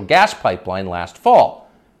Russian natural gas pipeline, last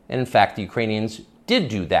fall. And in fact, the Ukrainians did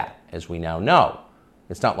do that, as we now know.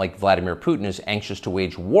 It's not like Vladimir Putin is anxious to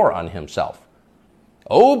wage war on himself.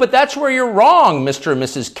 Oh, but that's where you're wrong, Mr. and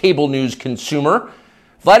Mrs. Cable News consumer.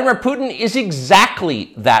 Vladimir Putin is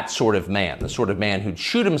exactly that sort of man, the sort of man who'd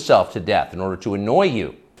shoot himself to death in order to annoy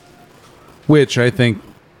you. Which I think,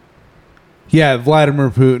 yeah, Vladimir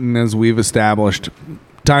Putin, as we've established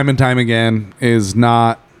time and time again, is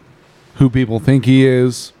not who people think he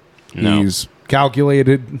is. No. He's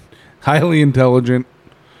calculated, highly intelligent,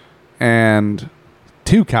 and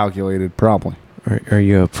too calculated, probably. Are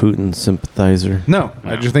you a Putin sympathizer? No,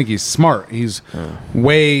 I just think he's smart. He's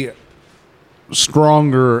way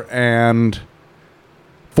stronger and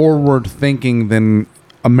forward-thinking than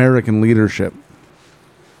American leadership.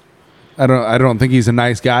 I don't think he's a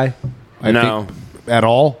nice guy. No. Think, at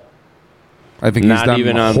all. I think Not he's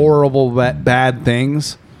done horrible, bad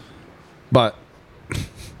things. But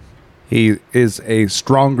he is a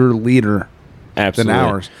stronger leader Absolutely. than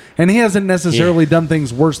ours. And he hasn't necessarily done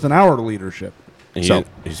things worse than our leadership.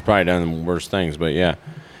 He's probably done worse things, but yeah.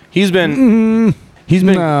 He's been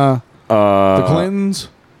the Clintons.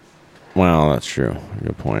 Well, that's true.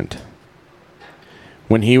 Good point.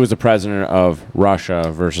 When he was the president of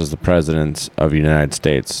Russia versus the presidents of the United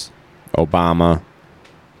States, Obama,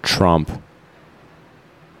 Trump,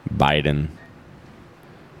 Biden.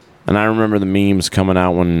 And I remember the memes coming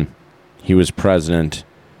out when he was president,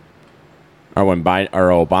 or when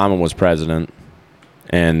Obama was president,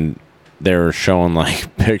 and they were showing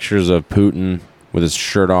like pictures of Putin with his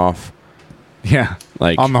shirt off. Yeah,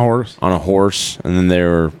 like on the horse. On a horse, and then they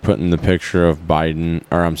were putting the picture of Biden,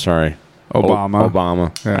 or I'm sorry,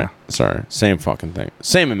 Obama. Yeah, right. Sorry, same fucking thing,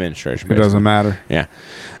 same administration. It doesn't matter. Yeah,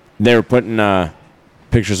 they were putting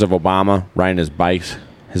pictures of Obama riding his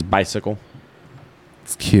bicycle.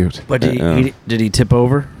 It's cute. But did he tip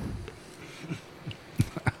over?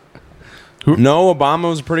 No, Obama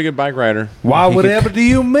was a pretty good bike rider. Why? Whatever do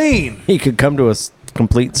you mean? He could come to a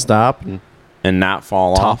complete stop and not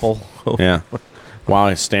fall topple off. Yeah, while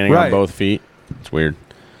he's standing on both feet. It's weird.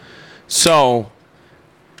 So,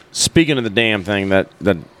 speaking of the damn thing that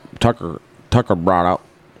Tucker brought up,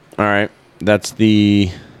 all right, that's the.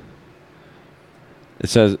 It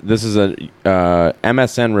says this is a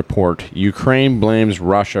MSN report. Ukraine blames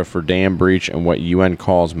Russia for dam breach and what UN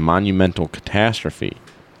calls monumental catastrophe,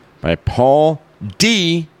 by Paul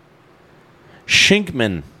D.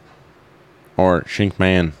 Shinkman, or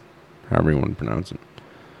Shinkman, however you want to pronounce it.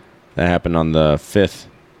 That happened on the 5th.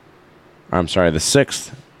 I'm sorry, the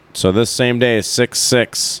 6th. So this same day is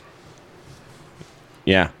 6/6.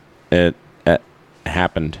 Yeah, it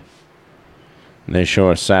happened. They show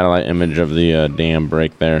a satellite image of the dam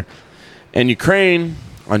break there. And Ukraine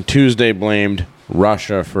on Tuesday blamed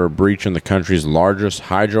Russia for a breach in the country's largest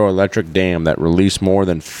hydroelectric dam that released more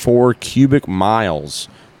than 4 cubic miles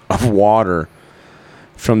of water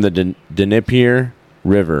from the Dnieper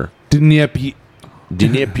River. Dnieper.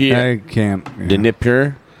 I can't. Yeah.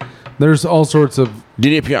 Dnieper. There's all sorts of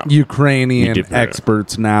Ukrainian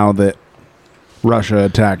experts now that Russia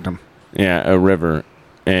attacked them. Yeah, a river.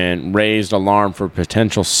 And raised alarm for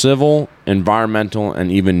potential civil, environmental,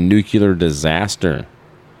 and even nuclear disaster.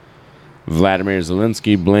 Vladimir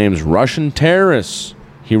Zelensky blames Russian terrorists.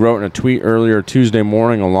 He wrote in a tweet earlier Tuesday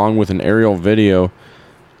morning, along with an aerial video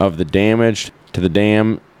of the damage to the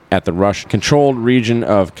dam at the Russian-controlled region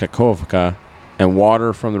of Kakhovka and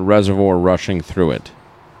water from the reservoir rushing through it.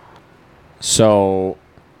 So,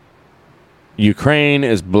 Ukraine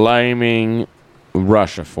is blaming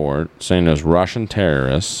Russia for it, saying there's Russian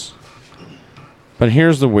terrorists. But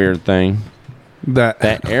here's the weird thing.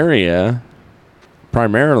 That area,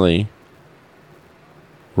 primarily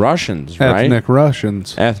Russians, right? Ethnic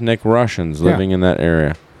Russians living in that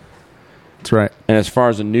area. That's right. And as far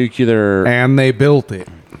as the nuclear... And they built it.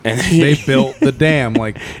 They built the dam,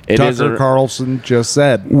 like Tucker Carlson just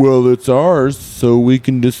said. Well, it's ours, so we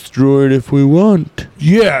can destroy it if we want.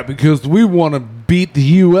 Yeah, because we want to beat the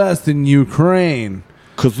U.S. in Ukraine.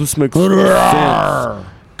 Because this makes sense.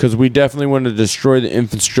 Because we definitely want to destroy the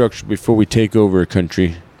infrastructure before we take over a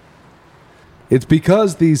country. It's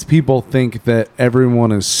because these people think that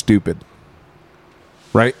everyone is stupid.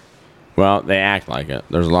 Right? Well, they act like it.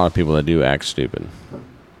 There's a lot of people that do act stupid.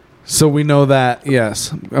 So we know that,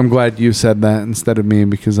 yes. I'm glad you said that instead of me,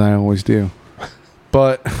 because I always do.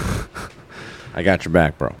 But I got your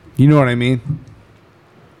back, bro. You know what I mean?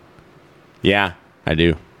 Yeah, I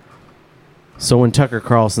do. So when Tucker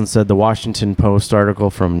Carlson said the Washington Post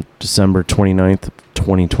article from December 29th,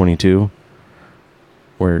 2022,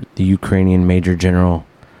 where the Ukrainian Major General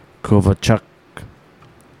Kovalchuk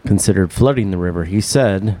considered flooding the river, he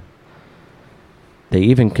said they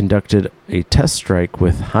even conducted a test strike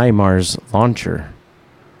with HIMARS launcher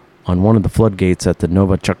on one of the floodgates at the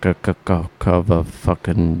Novachukakova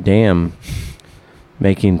fucking dam,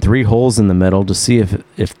 making 3 holes in the metal to see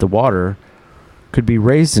if the water could be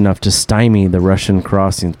raised enough to stymie the Russian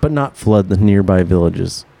crossings, but not flood the nearby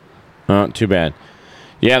villages. Oh, too bad.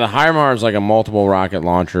 Yeah, the HIMARS is like a multiple rocket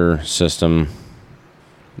launcher system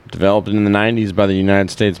developed in the 90s by the United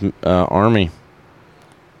States Army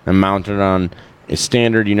and mounted on a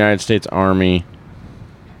standard United States Army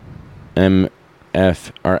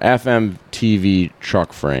FMTV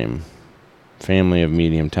truck frame, family of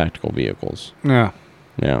medium tactical vehicles. Yeah.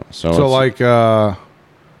 Yeah. So like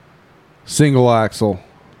single axle.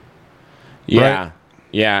 Yeah. Right?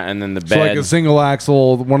 Yeah, and then the bed. So like a single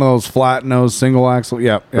axle, one of those flat nose single axle.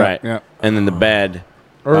 Yeah. Right. Yeah. And then the bed.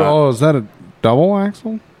 Or is that a double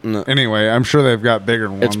axle? No. Anyway, I'm sure they've got bigger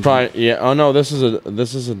ones. It's probably Oh no, this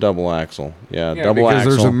is a double axle. Yeah, double because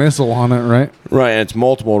axle. there's a missile on it, right? Right, and it's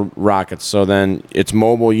multiple rockets. So then it's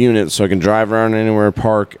mobile units, so it can drive around anywhere,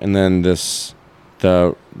 park, and then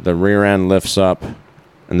the rear end lifts up,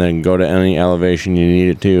 and then go to any elevation you need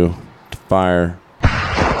it to fire.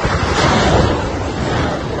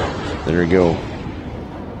 There you go.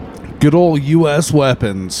 Good old U.S.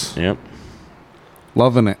 weapons. Yep.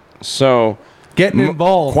 Loving it. So getting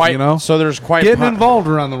involved, quite, you know. So there's quite getting involved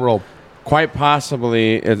around the world. Quite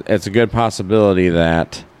possibly, it's a good possibility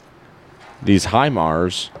that these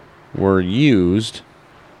HIMARS were used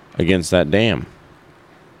against that dam.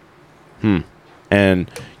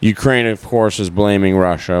 And Ukraine, of course, is blaming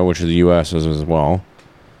Russia, which the U.S. is as well.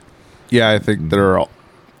 Yeah, I think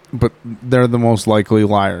but they're the most likely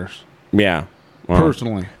liars. Yeah. Well,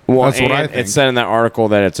 personally. Well, that's what I think. It said in that article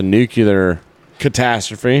that it's a nuclear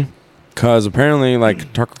catastrophe because apparently,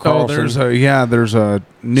 like Tucker Carlson. There's a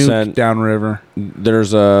nuke downriver.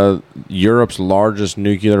 There's Europe's largest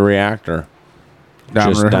nuclear reactor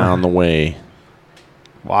just down the way.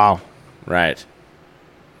 Wow. Right.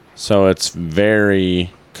 So it's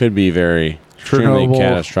could be extremely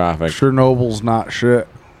catastrophic. Chernobyl's not shit.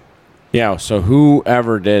 Yeah, so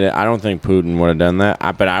whoever did it, I don't think Putin would have done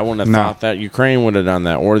that. But I wouldn't have thought that Ukraine would have done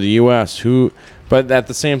that or the U.S. But at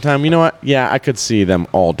the same time, you know what? Yeah, I could see them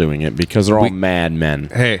all doing it because they're all madmen.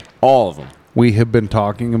 Hey. All of them. We have been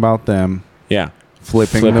talking about them. Yeah.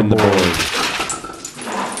 Flipping the board.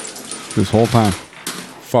 This whole time.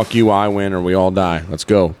 Fuck you, I win, or we all die. Let's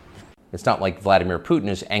go. It's not like Vladimir Putin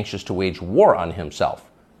is anxious to wage war on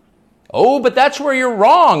himself. Oh, but that's where you're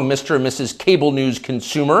wrong, Mr. and Mrs. Cable News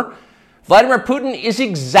consumer. Vladimir Putin is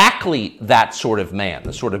exactly that sort of man,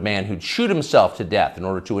 the sort of man who'd shoot himself to death in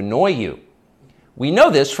order to annoy you. We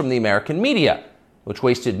know this from the American media, which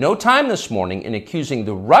wasted no time this morning in accusing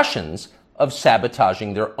the Russians of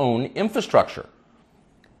sabotaging their own infrastructure.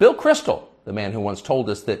 Bill Kristol, the man who once told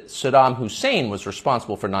us that Saddam Hussein was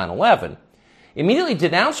responsible for 9/11, immediately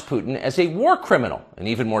denounced Putin as a war criminal and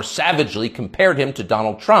even more savagely compared him to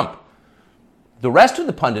Donald Trump. The rest of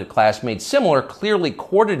the pundit class made similar, clearly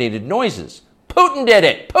coordinated noises. Putin did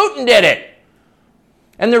it! Putin did it!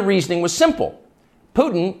 And their reasoning was simple.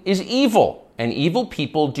 Putin is evil, and evil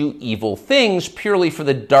people do evil things purely for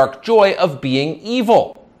the dark joy of being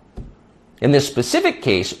evil. In this specific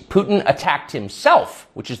case, Putin attacked himself,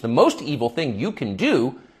 which is the most evil thing you can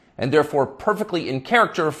do, and therefore perfectly in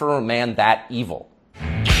character for a man that evil.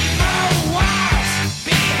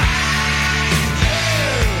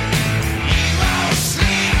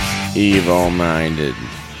 Evil-minded.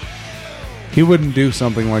 He wouldn't do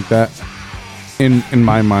something like that, in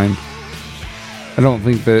my mind. I don't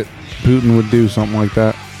think that Putin would do something like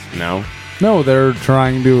that. No? No, they're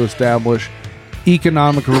trying to establish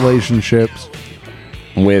economic relationships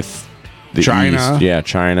with the China. East. Yeah,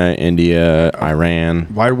 China, India, Iran,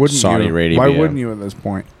 Why wouldn't Saudi you? Arabia. Why wouldn't you at this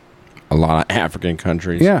point? A lot of African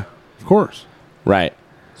countries. Yeah, of course. Right.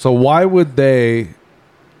 So why would they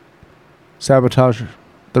sabotage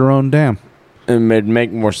their own dam? It would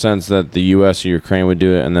make more sense that the U.S. or Ukraine would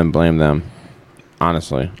do it and then blame them.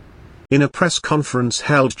 Honestly. In a press conference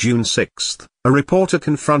held June 6, a reporter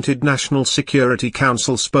confronted National Security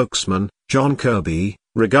Council spokesman, John Kirby,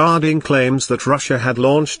 regarding claims that Russia had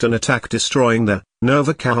launched an attack destroying the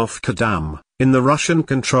Novakhovka Dam in the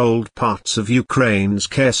Russian-controlled parts of Ukraine's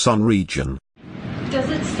Kherson region. Does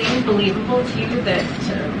it seem believable to you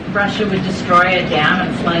that Russia would destroy a dam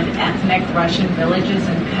and flood ethnic Russian villages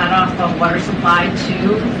and cut off the water supply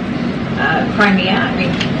to Crimea? I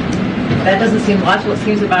mean, that doesn't seem logical. It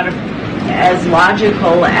seems about as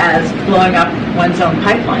logical as blowing up one's own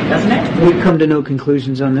pipeline, doesn't it? We've come to no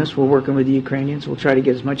conclusions on this. We're working with the Ukrainians. We'll try to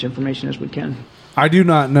get as much information as we can. I do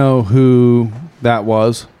not know who that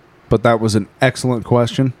was, but that was an excellent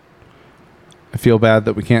question. I feel bad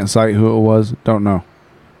that we can't cite who it was. Don't know.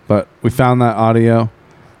 But we found that audio.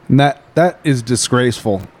 And that is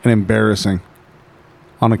disgraceful and embarrassing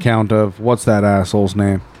on account of, what's that asshole's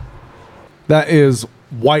name? That is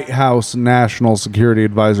White House National Security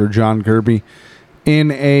Advisor John Kirby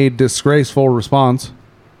in a disgraceful response.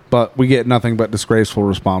 But we get nothing but disgraceful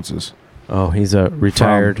responses. Oh, he's a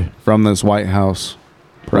retired... From this White House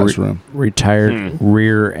press room. Retired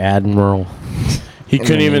rear admiral. He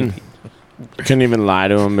couldn't even lie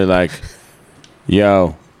to him and be like,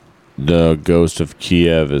 yo, the ghost of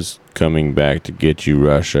Kiev is coming back to get you,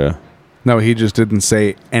 Russia. No, he just didn't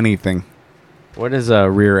say anything. What is a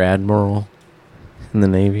rear admiral in the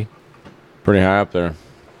Navy? Pretty high up there.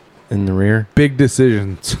 In the rear? Big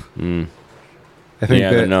decisions. I think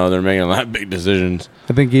they're making a lot of big decisions.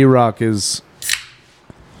 I think Iraq is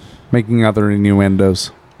making other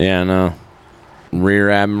innuendos. Yeah, no. Rear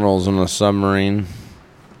admirals on a submarine.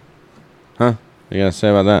 Huh? You gotta say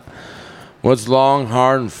about that? What's long,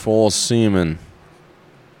 hard, and full of semen?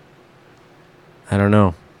 I don't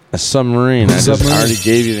know. A submarine. I already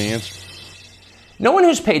gave you the answer. No one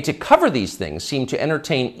who's paid to cover these things seemed to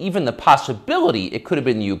entertain even the possibility it could have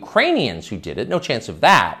been the Ukrainians who did it. No chance of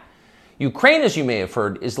that. Ukraine, as you may have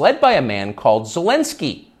heard, is led by a man called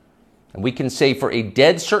Zelensky. And we can say for a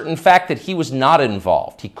dead certain fact that he was not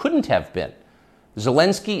involved. He couldn't have been.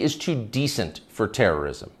 Zelensky is too decent for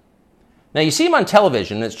terrorism. Now, you see him on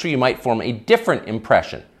television, and it's true you might form a different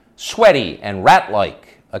impression. Sweaty and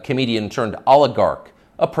rat-like, a comedian turned oligarch,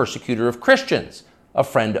 a persecutor of Christians, a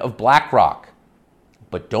friend of BlackRock.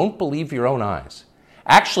 But don't believe your own eyes.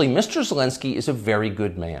 Actually, Mr. Zelensky is a very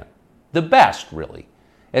good man. The best, really.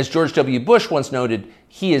 As George W. Bush once noted,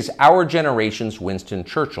 he is our generation's Winston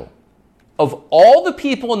Churchill. Of all the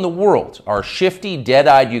people in the world, our shifty,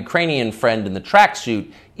 dead-eyed Ukrainian friend in the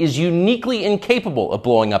tracksuit is uniquely incapable of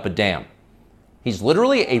blowing up a dam. He's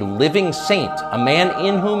literally a living saint, a man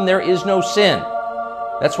in whom there is no sin.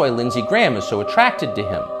 That's why Lindsey Graham is so attracted to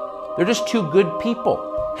him. They're just two good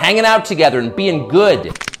people, hanging out together and being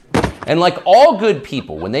good. And like all good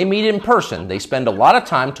people, when they meet in person, they spend a lot of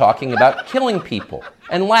time talking about killing people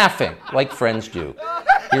and laughing like friends do.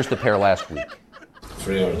 Here's the pair last week.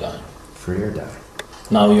 Free or die. Free or die.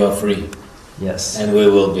 Now you are free. Yes. And we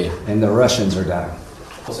will be. And the Russians are dying.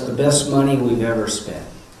 It's the best money we've ever spent.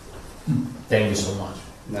 Thank you so much.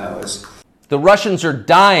 No, it's... The Russians are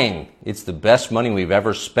dying. It's the best money we've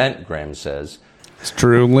ever spent, Graham says. It's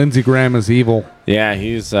true. Lindsey Graham is evil. Yeah,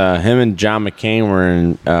 he's him and John McCain were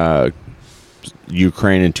in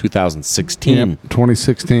Ukraine in 2016. Yep,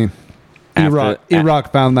 2016.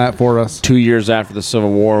 Iraq found that for us. 2 years after the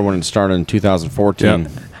Civil War when it started in 2014.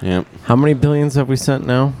 Yep. How many billions have we sent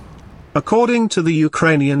now? According to the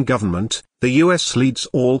Ukrainian government, the U.S. leads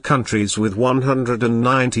all countries with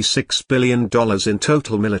 $196 billion in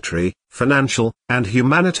total military, financial, and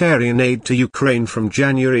humanitarian aid to Ukraine from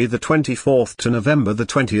January the 24th to November the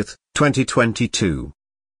 20th, 2022.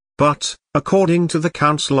 But, according to the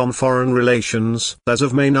Council on Foreign Relations, as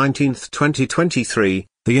of May 19, 2023,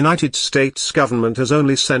 the United States government has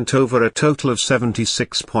only sent over a total of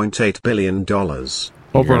 $76.8 billion.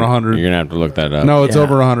 Over 100. You're going to have to look that up. No, it's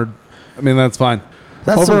over 100. I mean, that's fine.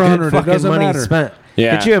 That's over some 100. good fucking money matter. spent.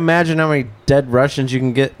 Yeah. Could you imagine how many dead Russians you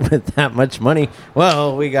can get with that much money?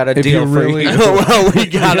 Well, we got a If deal you for really- you. Well, we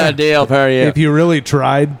got a deal for you. If you really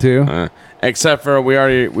tried to. Except for we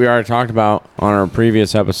already talked about on our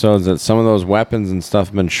previous episodes that some of those weapons and stuff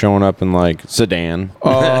have been showing up in like Sudan.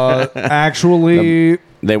 Actually,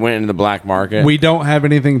 they went into the black market. we don't have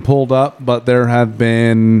anything pulled up, but there have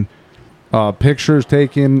been pictures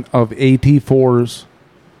taken of AT-4s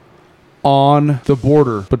on the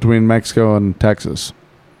border between Mexico and Texas.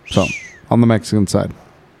 So, on the Mexican side.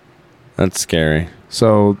 That's scary.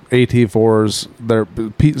 So,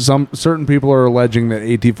 AT-4s, some certain people are alleging that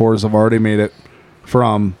AT-4s have already made it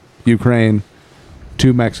from Ukraine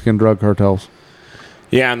to Mexican drug cartels.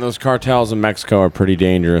 Yeah, and those cartels in Mexico are pretty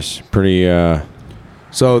dangerous. Pretty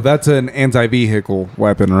So, that's an anti-vehicle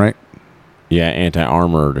weapon, right? Yeah,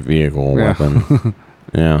 anti-armored vehicle weapon.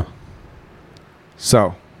 Yeah.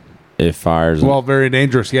 So, it fires. Well, very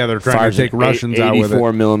dangerous. Yeah, they're trying to take Russians out with it.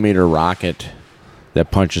 84 millimeter rocket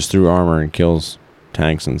that punches through armor and kills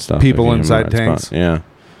tanks and stuff. People if you inside hit 'em in the right tanks. spot. Yeah.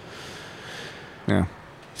 Yeah.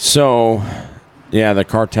 So, yeah, the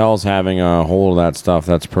cartel's having a hold of that stuff.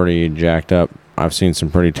 That's pretty jacked up. I've seen some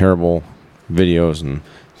pretty terrible videos and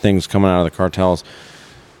things coming out of the cartels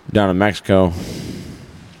down in Mexico.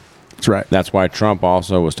 That's right. That's why Trump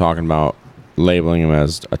also was talking about labeling him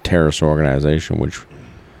as a terrorist organization, which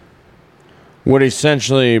would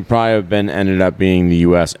essentially probably have been ended up being the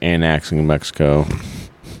U.S. annexing Mexico.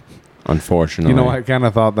 Unfortunately, You know, I kind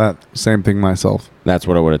of thought that same thing myself. that's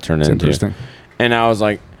what it would have turned It's into. interesting. And I was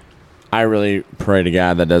like, I really pray to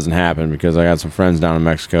God that doesn't happen because I got some friends down in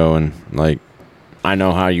Mexico and like, I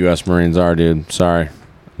know how U.S. Marines are, dude. Sorry,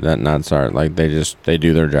 not sorry. Like they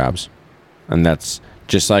do their jobs, and that's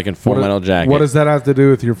just like in Full Metal Jacket. What does that have to do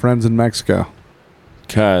with your friends in Mexico?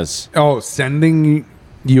 Because sending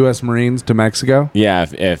U.S. Marines to Mexico? yeah,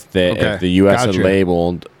 if the U.S. had Gotcha.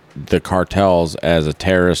 labeled the cartels as a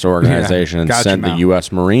terrorist organization and gotcha sent now. the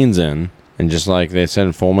U.S. Marines in, and just like they said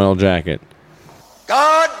in Full Metal Jacket,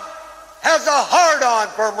 God has a hard-on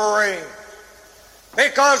for Marines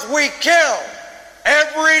because we kill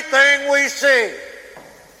everything we see.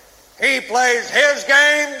 He plays his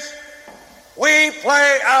games, we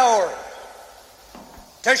play ours.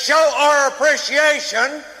 To show our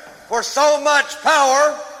appreciation for so much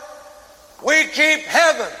power we keep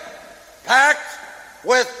heaven packed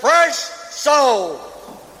with fresh souls.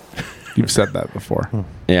 You've said that before.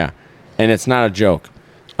 Yeah. And it's not a joke,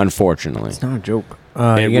 unfortunately. It's not a joke. It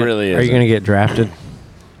really is. Are you going to get drafted?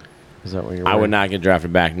 Is that what you're I worried? would not get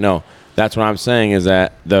drafted back. No. That's what I'm saying is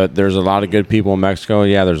that there's a lot of good people in Mexico.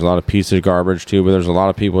 Yeah, there's a lot of pieces of garbage too, but there's a lot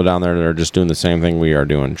of people down there that are just doing the same thing we are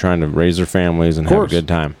doing, trying to raise their families and have a good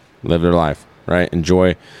time, live their life, right?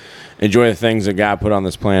 Enjoy the things that God put on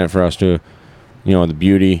this planet for us to, the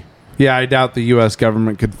beauty. Yeah, I doubt the U.S.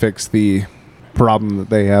 government could fix the problem that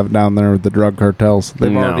they have down there with the drug cartels.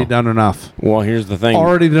 They've already done enough. Well, here's the thing.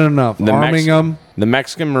 Already done enough. Arming them. The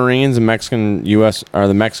Mexican Marines and Mexican U.S. or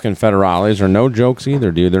the Mexican federales are no jokes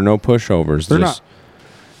either, dude. They're no pushovers. They're not.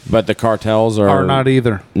 But the cartels are not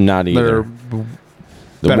either. Not either.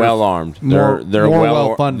 They're well armed. They're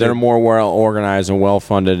well funded. They're more well organized and well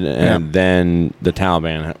funded than the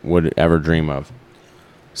Taliban would ever dream of.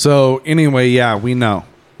 So anyway, yeah, we know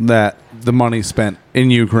that the money spent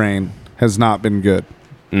in Ukraine has not been good.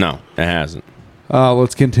 No, it hasn't.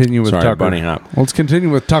 Let's continue with Tucker. Bunny hop. Let's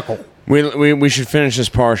continue with Tuckle. We should finish this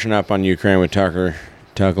portion up on Ukraine with Tucker.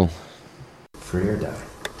 Tuckle. Free or die.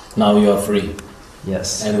 Now you are free.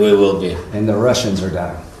 Yes. And we will be. And the Russians are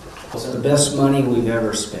dying. It's the best money we've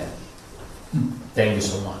ever spent. Thank you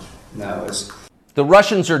so much. No, it's... The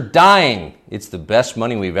Russians are dying. It's the best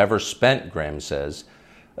money we've ever spent, Graham says.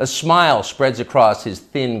 A smile spreads across his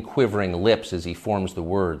thin, quivering lips as he forms the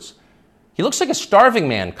words. He looks like a starving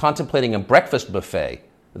man contemplating a breakfast buffet.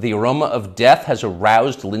 The aroma of death has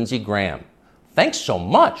aroused Lindsey Graham. Thanks so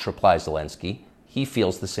much, replies Zelensky. He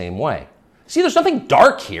feels the same way. See, there's nothing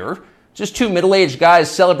dark here. Just two middle-aged guys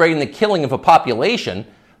celebrating the killing of a population.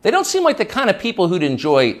 They don't seem like the kind of people who'd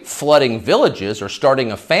enjoy flooding villages or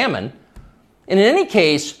starting a famine. And in any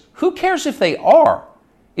case, who cares if they are?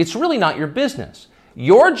 It's really not your business.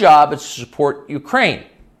 Your job is to support Ukraine.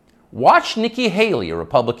 Watch Nikki Haley, a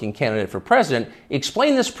Republican candidate for president,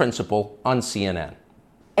 explain this principle on CNN.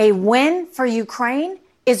 A win for Ukraine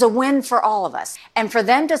is a win for all of us. And for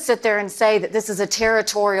them to sit there and say that this is a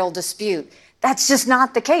territorial dispute, that's just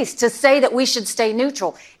not the case. To say that we should stay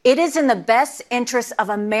neutral, it is in the best interest of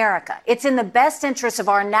America. It's in the best interest of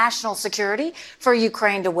our national security for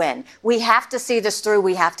Ukraine to win. We have to see this through.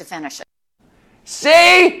 We have to finish it.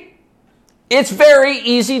 See? It's very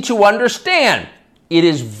easy to understand. It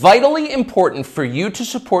is vitally important for you to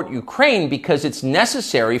support Ukraine because it's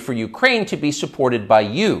necessary for Ukraine to be supported by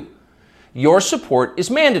you. Your support is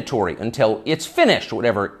mandatory until it's finished,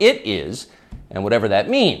 whatever it is, and whatever that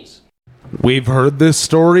means. We've heard this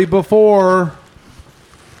story before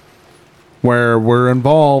where we're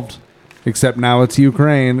involved, except now it's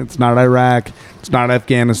Ukraine. It's not Iraq. It's not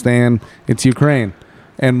Afghanistan. It's Ukraine.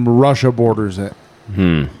 And Russia borders it.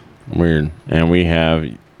 Weird. And we have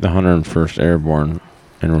the 101st Airborne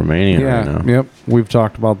in Romania right now. Yep. We've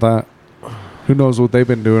talked about that. Who knows what they've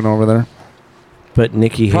been doing over there? But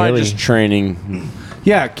Nikki Probably Haley. just training.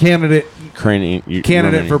 Yeah, candidate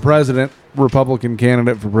Romania. for president, Republican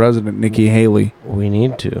candidate for president, Nikki Haley. We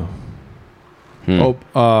need to.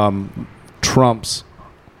 Trump's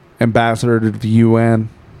ambassador to the UN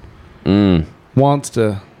wants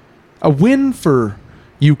to. A win for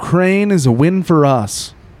Ukraine is a win for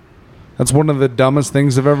us. That's one of the dumbest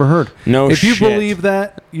things I've ever heard. If you believe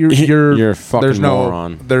that, you're a fucking there's no,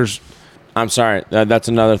 moron. There's. I'm sorry. That's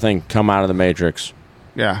another thing. Come out of the Matrix.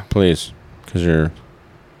 Yeah. Please. Because you're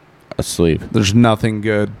asleep. There's nothing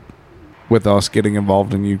good with us getting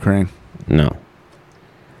involved in Ukraine. No.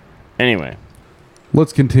 Anyway.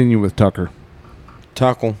 Let's continue with Tucker.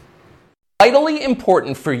 Tuckle. Vitally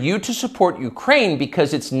important for you to support Ukraine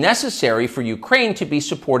because it's necessary for Ukraine to be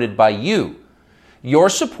supported by you. Your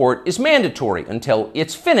support is mandatory until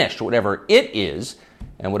it's finished, whatever it is,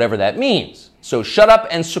 and whatever that means. So shut up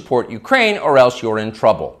and support Ukraine or else you're in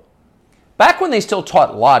trouble. Back when they still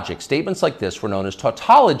taught logic, statements like this were known as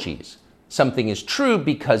tautologies. Something is true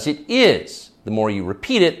because it is. The more you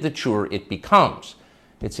repeat it, the truer it becomes.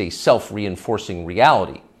 It's a self-reinforcing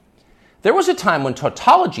reality. There was a time when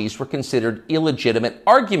tautologies were considered illegitimate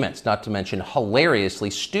arguments, not to mention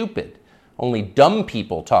hilariously stupid. Only dumb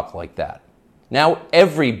people talk like that. Now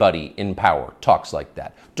everybody in power talks like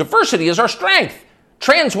that. Diversity is our strength.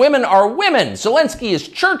 Trans women are women. Zelensky is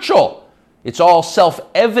Churchill. It's all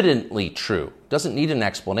self-evidently true. Doesn't need an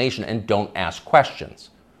explanation, and don't ask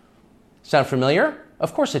questions. Sound familiar?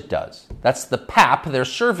 Of course it does. That's the pap they're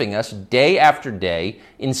serving us day after day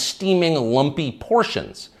in steaming, lumpy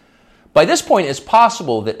portions. By this point, it's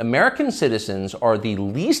possible that American citizens are the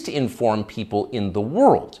least informed people in the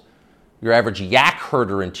world. Your average yak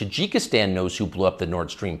herder in Tajikistan knows who blew up the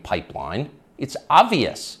Nord Stream pipeline. It's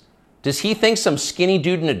obvious. Does he think some skinny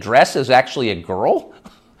dude in a dress is actually a girl?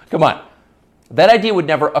 Come on. That idea would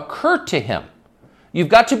never occur to him. You've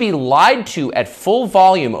got to be lied to at full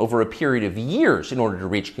volume over a period of years in order to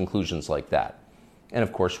reach conclusions like that. And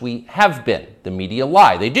of course, we have been. The media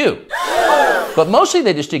lie. They do. But mostly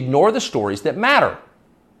they just ignore the stories that matter.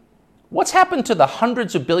 What's happened to the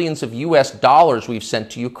hundreds of billions of US dollars we've sent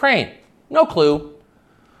to Ukraine? No clue.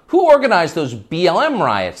 Who organized those BLM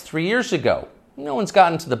riots 3 years ago? No one's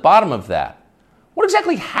gotten to the bottom of that. What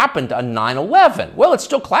exactly happened on 9/11? Well, it's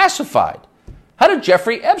still classified. How did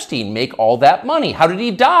Jeffrey Epstein make all that money? How did he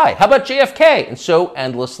die? How about JFK? And so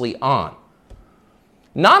endlessly on.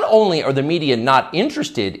 Not only are the media not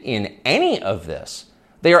interested in any of this,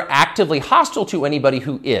 they are actively hostile to anybody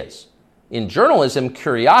who is. In journalism,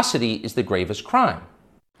 curiosity is the gravest crime.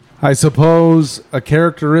 I suppose a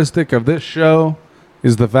characteristic of this show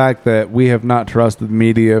is the fact that we have not trusted the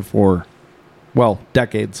media for, well,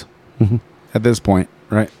 decades at this point,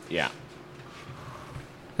 right? Yeah.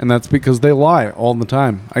 And that's because they lie all the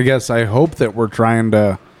time. I guess I hope that we're trying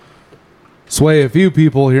to sway a few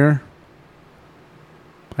people here.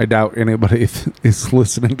 I doubt anybody is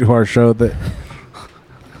listening to our show that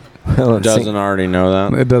doesn't already know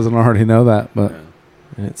that. It doesn't already know that, but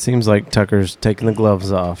it seems like Tucker's taking the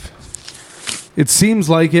gloves off. It seems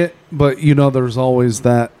like it, but you know, there's always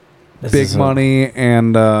that big money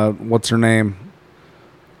and what's her name,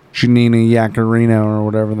 Janina Yacarino or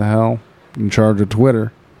whatever the hell, in charge of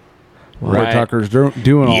Twitter. Right. Where Tucker's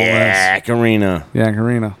doing all this.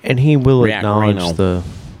 Yacarino. And he will acknowledge the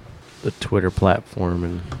Twitter platform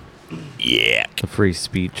and the free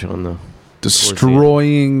speech on the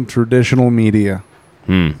destroying traditional media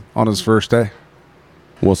on his first day.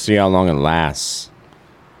 We'll see how long it lasts.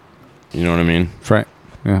 You know what I mean? Right.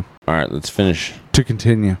 Yeah. All right, let's finish. To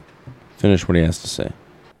continue. Finish what he has to say.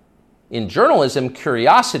 In journalism,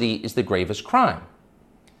 curiosity is the gravest crime.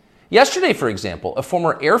 Yesterday, for example, a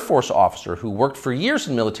former Air Force officer who worked for years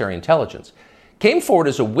in military intelligence came forward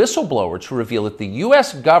as a whistleblower to reveal that the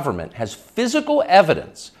U.S. government has physical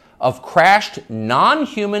evidence of crashed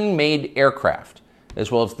non-human-made aircraft,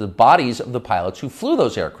 as well as the bodies of the pilots who flew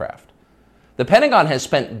those aircraft. The Pentagon has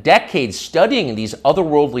spent decades studying these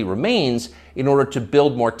otherworldly remains in order to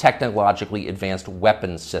build more technologically advanced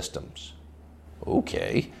weapons systems.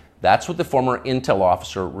 Okay, that's what the former intel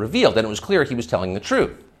officer revealed, and it was clear he was telling the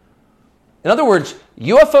truth. In other words,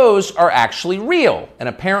 UFOs are actually real, and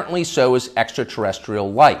apparently so is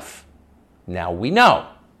extraterrestrial life. Now we know.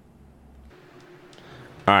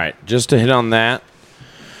 All right, just to hit on that,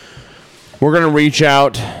 we're going to reach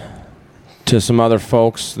out to some other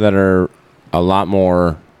folks that are a lot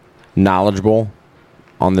more knowledgeable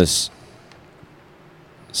on this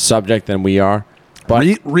subject than we are. But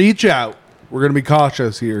reach out. We're going to be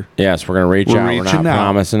cautious here. Yes, we're going to reach out. We're not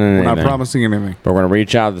promising anything. We're not promising anything. But we're going to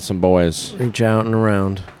reach out to some boys. Reach out and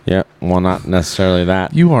around. Yep. Well, not necessarily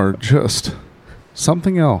that. You are just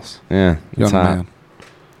something else. Yeah. Young man.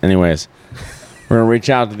 Anyways, we're going to reach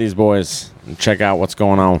out to these boys and check out what's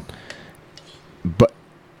going on. But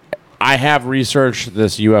I have researched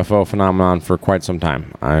this UFO phenomenon for quite some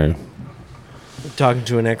time. You're talking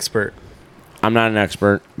to an expert. I'm not an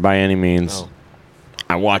expert by any means. Oh.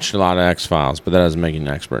 I watched a lot of X-Files, but that doesn't make you an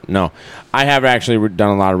expert. No, I have actually done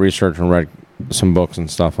a lot of research and read some books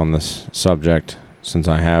and stuff on this subject since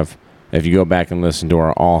I have. If you go back and listen to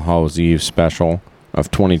our All Hallows Eve special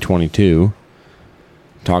of 2022,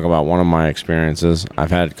 talk about one of my experiences.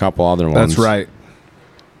 I've had a couple other ones. That's right.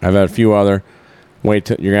 I've had a few other. You're going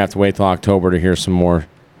to have to wait till October to hear some more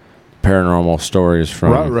paranormal stories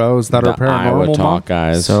from is that our paranormal Iowa Talk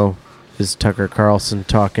guys. So is Tucker Carlson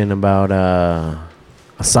talking about a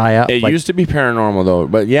psyop? It used to be paranormal though,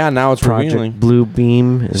 but yeah, now it's Project revealing. Blue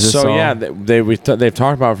Beam. Is this all? Yeah, they've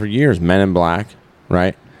talked about it for years. Men in Black,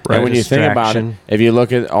 right? And when you think about it, if you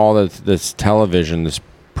look at all this television, this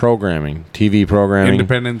programming, TV programming,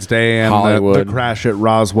 Independence Day and Hollywood, the crash at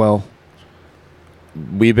Roswell,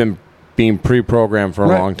 we've been being pre-programmed for a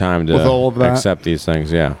long time to with all of that, accept these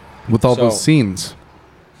things. Yeah, with all those scenes,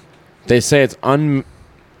 they say it's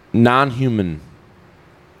non-human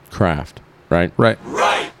craft. Right? Right.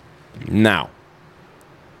 Now,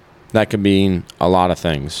 that could mean a lot of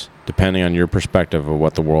things, depending on your perspective of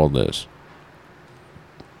what the world is.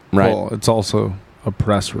 Right. Well, it's also a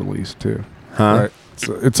press release, too. Huh? Right.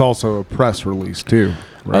 It's also a press release, too.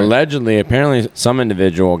 Right? Allegedly, apparently, some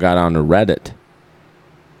individual got onto Reddit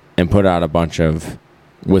and put out a bunch of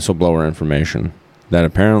whistleblower information that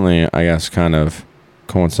apparently, I guess, kind of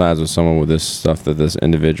coincides with some of this stuff that this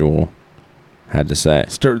individual had to say.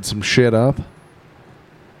 Stirred some shit up.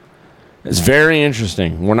 It's very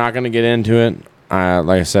interesting. We're not going to get into it.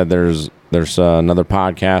 like I said, there's another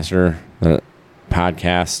podcast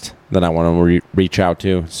that I want to reach out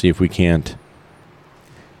to, see if we can't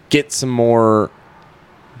get some more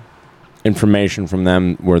information from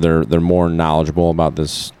them where they're more knowledgeable about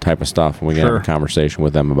this type of stuff, and we can have a conversation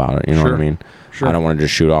with them about it. You know what I mean? Sure. I don't want to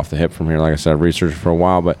just shoot off the hip from here. Like I said, I've researched for a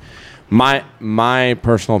while, but my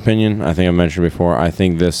personal opinion, I think I mentioned before, I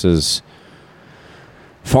think this is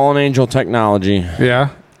fallen angel technology. Yeah.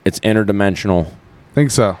 It's interdimensional.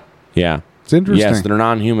 Think so. Yeah. It's interesting. Yes, they're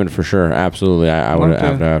non-human for sure. Absolutely. I would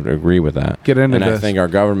have to agree with that. Get into this. And I think our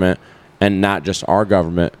government, and not just our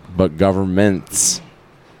government, but governments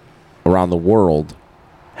around the world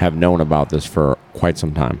have known about this for quite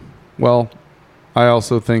some time. Well, I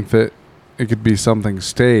also think that it could be something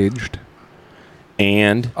staged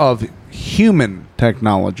and of human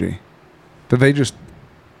technology that they just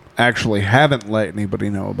actually haven't let anybody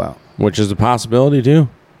know about. Which is a possibility too.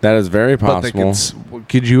 That is very possible.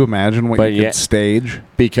 Could you imagine what you could stage?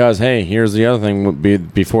 Because, hey, here's the other thing.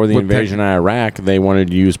 Before the invasion of Iraq, they wanted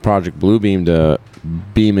to use Project Bluebeam to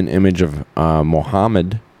beam an image of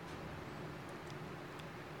Muhammad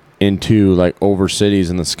into like over cities,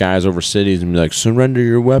 in the skies over cities, and be like, surrender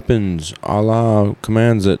your weapons. Allah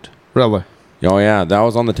commands it. Really? Oh, yeah. That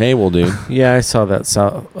was on the table, dude. Yeah, I saw that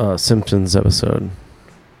Simpsons episode.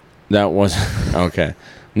 That was... Okay.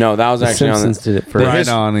 No, that was actually Simpsons on... did it first. Right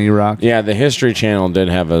on Iraq. Yeah, the History Channel did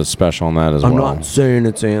have a special on that as well. I'm not saying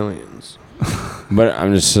it's aliens. But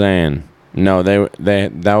I'm just saying... No, they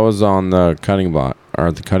that was on the cutting block,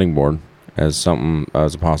 or the cutting board, as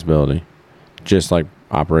a possibility. Just like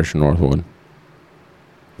Operation Northwood.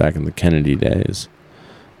 Back in the Kennedy days.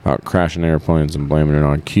 About crashing airplanes and blaming it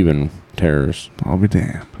on Cuban terrorists. I'll be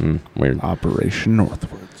damned. Weird. Operation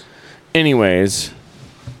Northwood. Anyways,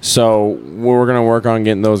 so we're gonna work on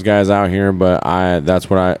getting those guys out here, but I'm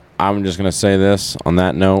just gonna say this on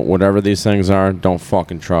that note: whatever these things are, don't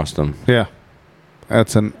fucking trust them. Yeah,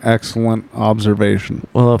 that's an excellent observation.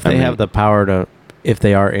 Well, if they have the power if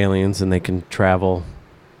they are aliens and they can travel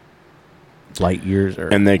light years,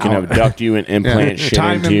 and they can abduct you and implant shit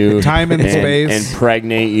into you, time and space,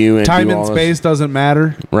 impregnate you, and time and space doesn't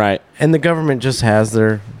matter, right? And the government just has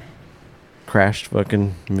their crashed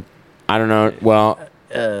fucking. I don't know. Well,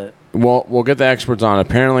 we'll get the experts on.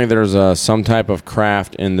 Apparently, there's some type of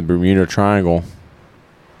craft in the Bermuda Triangle.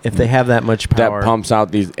 If they have that much power, that pumps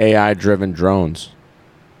out these AI-driven drones,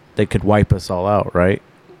 they could wipe us all out, right?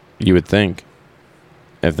 You would think,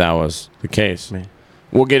 if that was the case.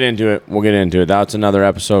 We'll get into it. That's another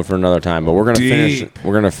episode for another time. But we're gonna finish.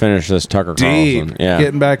 We're gonna finish this Tucker Carlson. Yeah,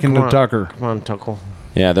 getting back into Tucker. Come on, Tuckle.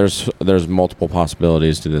 Yeah, there's multiple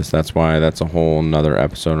possibilities to this. That's why that's a whole another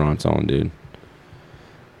episode on its own, dude.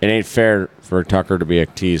 It ain't fair for Tucker to be a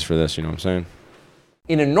tease for this. You know what I'm saying?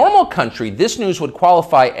 In a normal country, this news would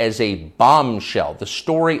qualify as a bombshell, the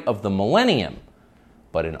story of the millennium.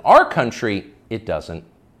 But in our country, it doesn't.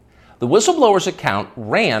 The whistleblower's account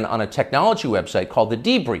ran on a technology website called The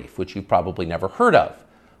Debrief, which you've probably never heard of.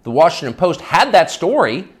 The Washington Post had that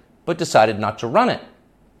story, but decided not to run it.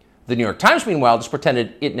 The New York Times, meanwhile, just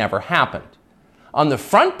pretended it never happened. On the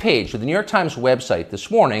front page of the New York Times website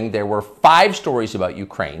this morning, there were 5 stories about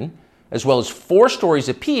Ukraine, as well as 4 stories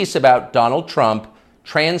apiece about Donald Trump,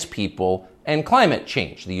 trans people, and climate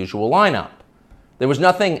change, the usual lineup. There was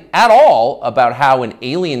nothing at all about how an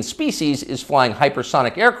alien species is flying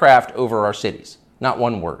hypersonic aircraft over our cities. Not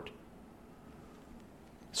one word.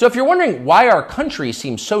 So if you're wondering why our country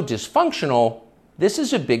seems so dysfunctional, this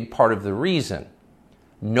is a big part of the reason.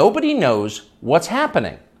 Nobody knows what's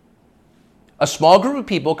happening. A small group of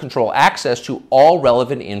people control access to all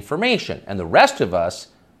relevant information, and the rest of us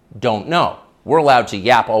don't know. We're allowed to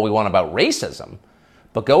yap all we want about racism,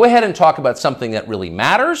 but go ahead and talk about something that really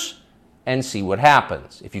matters and see what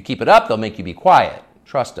happens. If you keep it up, they'll make you be quiet.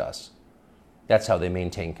 Trust us. That's how they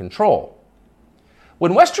maintain control.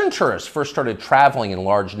 When Western tourists first started traveling in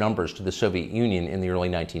large numbers to the Soviet Union in the early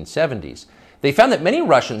 1970s, they found that many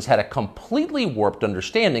Russians had a completely warped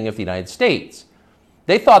understanding of the United States.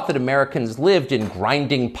 They thought that Americans lived in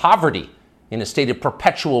grinding poverty, in a state of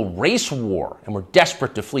perpetual race war, and were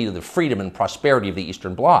desperate to flee to the freedom and prosperity of the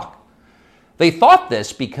Eastern Bloc. They thought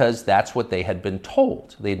this because that's what they had been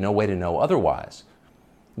told. They had no way to know otherwise.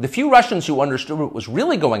 The few Russians who understood what was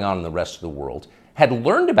really going on in the rest of the world had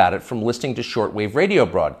learned about it from listening to shortwave radio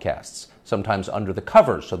broadcasts, sometimes under the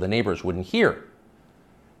covers so the neighbors wouldn't hear.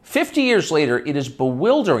 50 years later, it is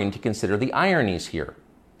bewildering to consider the ironies here.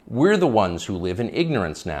 We're the ones who live in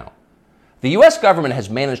ignorance now. The U.S. government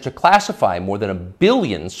has managed to classify more than 1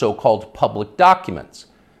 billion so-called public documents.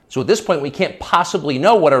 So at this point, we can't possibly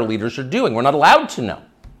know what our leaders are doing. We're not allowed to know.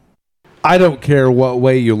 I don't care what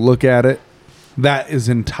way you look at it. That is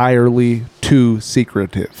entirely too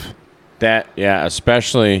secretive.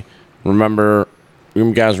 Especially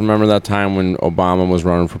you guys remember that time when Obama was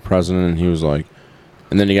running for president and he was like,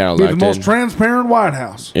 and then he got elected. The most transparent White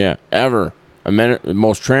House. Yeah, ever. The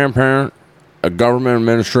most transparent government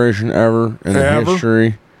administration ever in the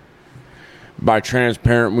history. By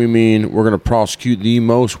transparent, we mean we're going to prosecute the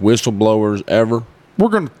most whistleblowers ever. We're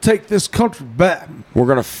going to take this country back. We're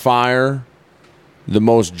going to fire the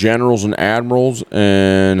most generals and admirals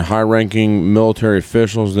and high-ranking military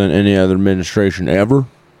officials than any other administration ever.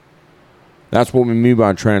 That's what we mean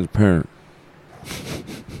by transparent.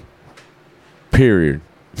 Period.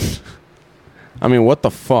 I mean, what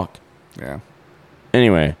the fuck? Yeah.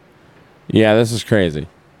 Anyway, yeah, this is crazy.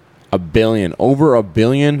 Over a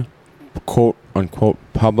billion, quote unquote,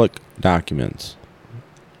 public documents.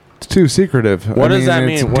 It's too secretive. What does that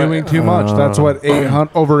mean? It's doing too much. That's what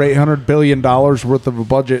over $800 billion worth of a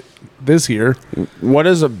budget this year. What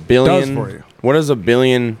is a billion? Does for you. What is a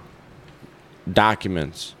billion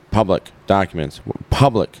documents? Public documents.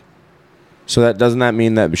 Public. So doesn't that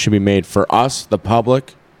mean that it should be made for us, the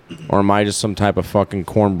public, or am I just some type of fucking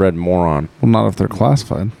cornbread moron? Well, not if they're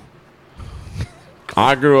classified.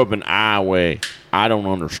 I grew up in Iowa. I don't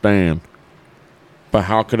understand. But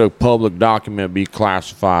how could a public document be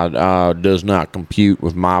classified? Does not compute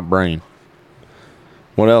with my brain.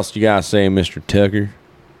 What else do you guys say, Mr. Tucker?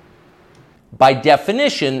 By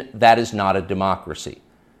definition, that is not a democracy.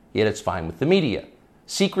 Yet it's fine with the media.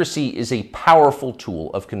 Secrecy is a powerful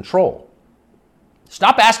tool of control.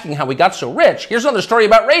 Stop asking how we got so rich. Here's another story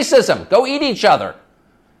about racism. Go eat each other.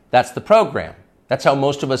 That's the program. That's how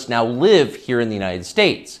most of us now live here in the United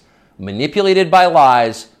States. Manipulated by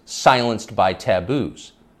lies, silenced by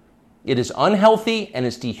taboos. It is unhealthy and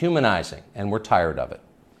it's dehumanizing, and we're tired of it.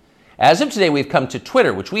 As of today, we've come to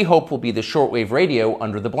Twitter, which we hope will be the shortwave radio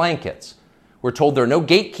under the blankets. We're told there are no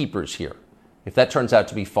gatekeepers here. If that turns out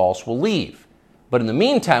to be false, we'll leave. But in the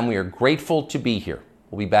meantime, we are grateful to be here.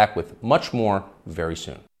 We'll be back with much more very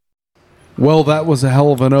soon. Well, that was a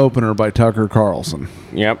hell of an opener by Tucker Carlson.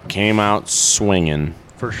 Yep, came out swinging.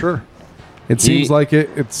 For sure. It seems like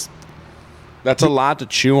it's... That's a lot to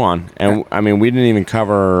chew on. And, I mean, we didn't even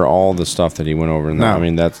cover all the stuff that he went over in there. No. I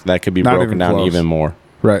mean, that could be Not broken even down close. even more.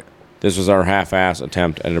 Right. This was our half-ass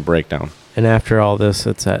attempt at a breakdown. And after all this,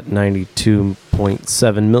 it's at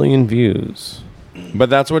 92.7 million views. But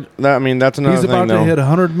that's another He's about thing, though. to hit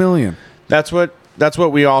 100 million. That's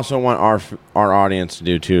what we also want our audience to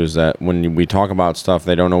do too. Is that when we talk about stuff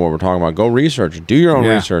they don't know what we're talking about, go research. Do your own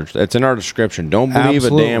research. It's in our description. Don't believe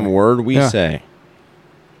Absolutely. a damn word we say.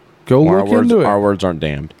 Go Our look words, into it. Our words aren't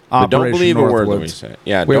damned. But don't Operation believe a word that Northwoods. we say.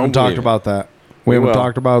 Yeah, we don't haven't talked believe it. about that. We haven't will.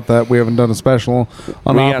 talked about that. We haven't done a special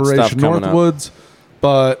on We got stuff Operation coming up. Northwoods,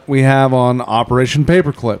 but we have on Operation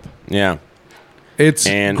Paperclip. Yeah. It's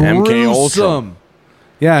And gruesome. MK Ultra.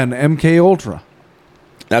 Yeah, and MK Ultra.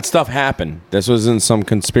 That stuff happened. This wasn't some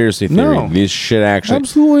conspiracy theory. No. This shit actually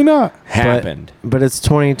Absolutely not. happened. But it's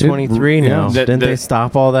 2023 now. Didn't they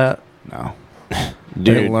stop all that? No.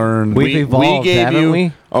 Dude, They learned. We've evolved, haven't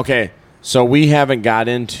we? Okay, so we haven't got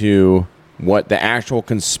into what the actual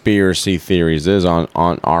conspiracy theories is on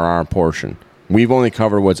our portion. We've only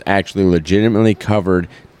covered what's actually legitimately covered,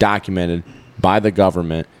 documented by the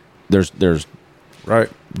government. There's right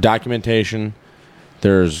documentation.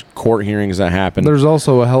 There's court hearings that happen. There's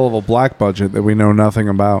also a hell of a black budget that we know nothing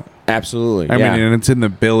about. Absolutely. I yeah. mean, and it's in the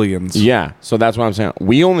billions. Yeah, so that's what I'm saying.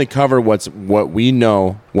 We only cover what we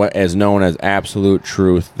know, what is known as absolute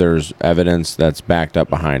truth. There's evidence that's backed up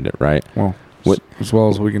behind it, right? Well, as well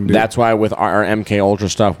as we can do. That's why with our MK Ultra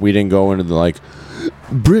stuff, we didn't go into the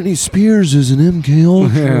Britney Spears is an MK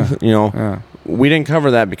Ultra. Yeah. We didn't cover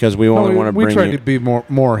that because we only want to bring We tried you. to be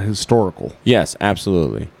more historical. Yes,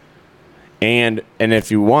 absolutely. And if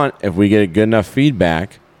you want, if we get a good enough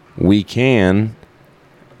feedback, we can,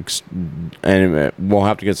 and we'll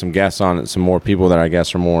have to get some guests on it, some more people that I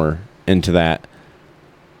guess are more into that,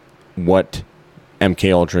 what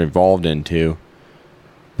MK Ultra evolved into.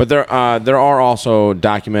 But there are also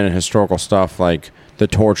documented historical stuff like the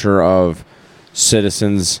torture of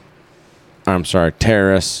terrorists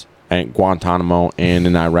at Guantanamo and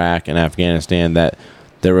in Iraq and Afghanistan. That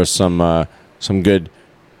there was some good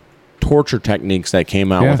torture techniques that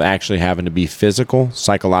came out with actually having to be physical,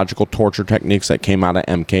 psychological torture techniques that came out of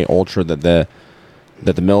MK Ultra that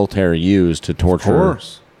the military used to torture.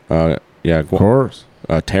 Of course.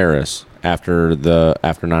 Terrorists after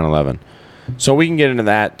 9/11. So we can get into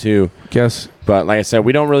that too. Guess. But like I said,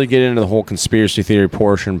 we don't really get into the whole conspiracy theory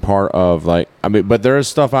part of but there is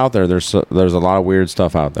stuff out there. There's a lot of weird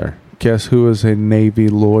stuff out there. Guess who is a Navy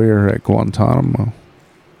lawyer at Guantanamo?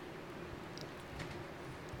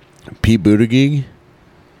 Pete Buttigieg?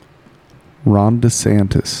 Ron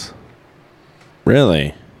DeSantis.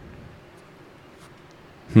 Really?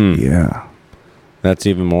 Yeah. That's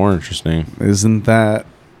even more interesting. Isn't that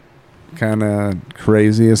kind of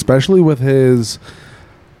crazy? Especially with his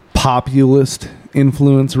populist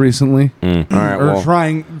influence recently. All right, Or well,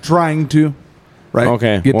 trying to. Right?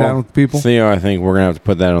 okay, Get well, down with people. Theo, I think we're gonna have to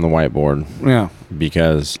put that on the whiteboard. Yeah.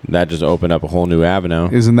 Because that just opened up a whole new avenue.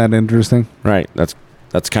 Isn't that interesting? Right. That's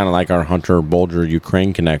kind of like our Hunter Bulger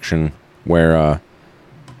Ukraine connection, where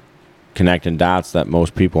connecting dots that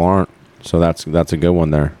most people aren't. So that's a good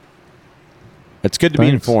one there. It's good to be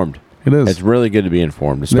informed. It is. It's really good to be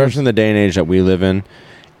informed, especially in the day and age that we live in,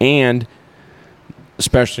 and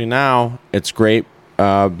especially now. It's great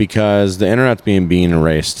because the internet's being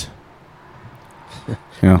erased.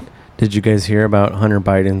 Yeah. Did you guys hear about Hunter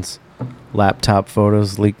Biden's laptop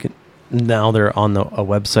photos leaking? Now they're on a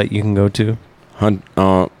website you can go to.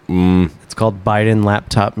 It's called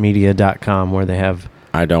BidenLaptopMedia.com, where they have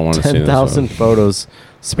I don't want to see 10,000 photos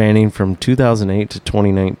spanning from 2008 to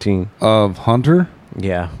 2019 of Hunter.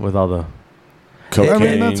 Yeah, with all the cocaine, I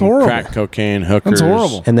mean, that's horrible. crack cocaine, hookers. That's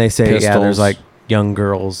horrible. And they say pistols. there's like young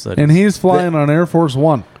girls that And he's flying on Air Force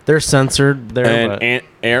One. they're censored there.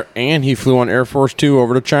 And he flew on Air Force 2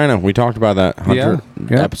 over to China. We talked about that. Hunter,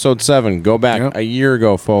 Yeah. Episode 7. Go back a year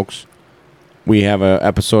ago, folks. We have an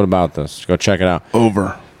episode about this. Go check it out.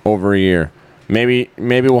 Over a year. Maybe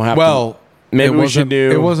we'll have to. Maybe we should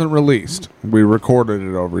do. It wasn't released. We recorded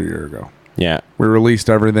it over a year ago. Yeah. We released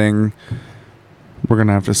everything. We're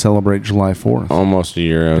gonna have to celebrate July 4th. Almost a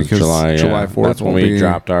year. It was Because July. July 4th That's when will we be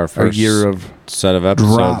dropped our first a year of set of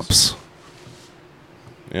episodes. drops.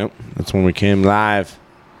 Yep. That's when we came live.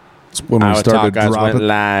 That's when we Our started Talk Guys dropping. went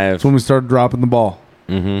live. That's when we started dropping the ball.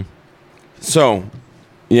 Mm-hmm. So,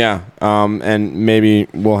 yeah, and maybe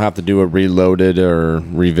we'll have to do a reloaded or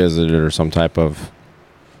revisited or some type of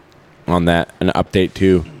on that, an update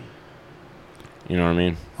too. You know what I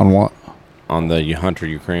mean? On what? On the Hunter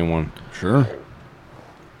Ukraine one. Sure.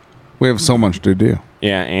 We have so much to do.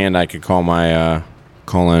 Yeah, and I could call my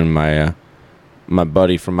my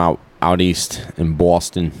buddy from out east in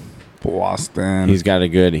Boston. Boston.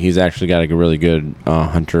 He's actually got a really good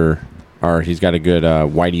Hunter, or he's got a good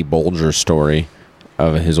Whitey Bulger story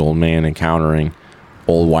of his old man encountering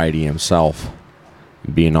old Whitey himself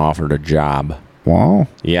being offered a job. Wow.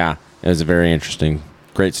 Yeah, it was a very interesting,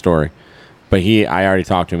 great story. But I already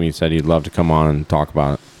talked to him. He said he'd love to come on and talk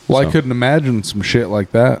about it. Well, So, I couldn't imagine some shit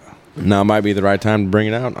like that. now might be the right time to bring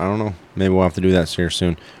it out. I don't know. Maybe we'll have to do that here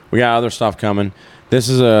soon. We got other stuff coming. This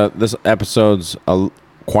episode's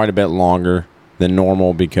quite a bit longer than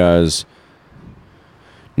normal because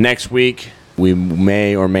next week we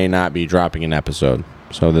may or may not be dropping an episode.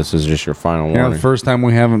 So this is just your final Yeah, warning. the first time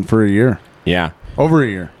we haven't for a year. Yeah. Over a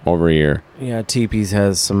year. Over a year. Yeah, TP's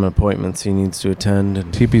has some appointments he needs to attend.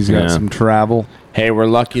 And TP's got some travel. Hey, we're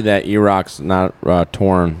lucky that E-Rock's not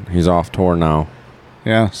touring. He's off tour now.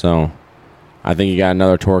 Yeah. So I think you got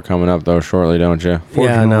another tour coming up, though, shortly, don't you?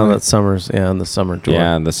 Yeah, now that summer's, the summer tour.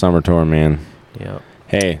 Yeah, the summer tour, man. Yeah.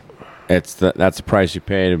 Hey, that's the price you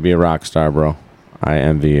pay to be a rock star, bro. I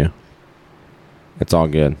envy you. It's all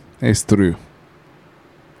good. It's true.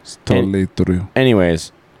 It's totally true.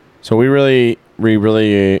 Anyways, so we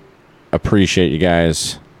really appreciate you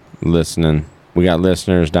guys listening. We got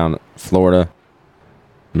listeners down in Florida,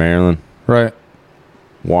 Maryland, right,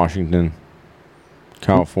 Washington,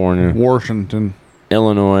 California, Washington,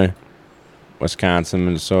 Illinois, Wisconsin,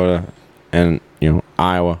 Minnesota, and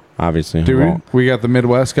Iowa, obviously. Do we? We got the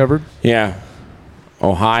Midwest covered. Yeah,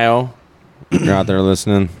 Ohio. You're out there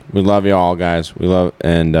listening. We love you all, guys. We love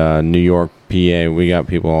and New York, PA. We got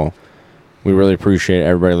people. We really appreciate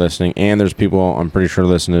everybody listening. And there's people I'm pretty sure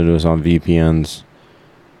listening to us on VPNs.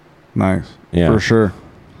 Nice. Yeah, for sure.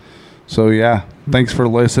 So yeah, thanks for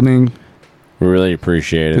listening. We really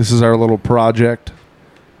appreciate it. This is our little project.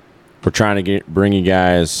 We're trying to bring you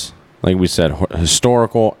guys, like we said,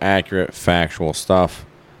 historical, accurate, factual stuff.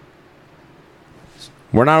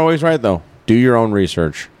 We're not always right, though. Do your own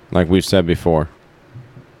research, like we've said before.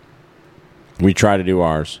 We try to do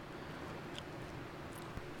ours.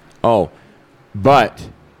 Oh, but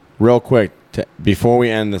real quick, before we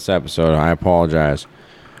end this episode, I apologize.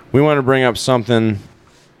 We want to bring up something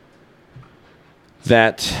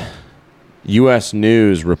that U.S.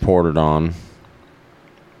 News reported on.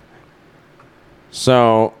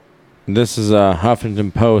 So, this is a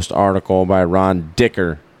Huffington Post article by Ron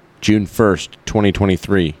Dicker, June 1st,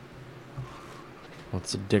 2023.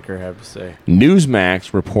 What's the dicker have to say?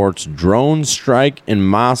 Newsmax reports drone strike in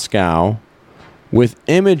Moscow with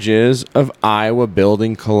images of Iowa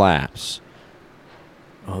building collapse.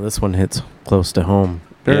 Oh, this one hits close to home.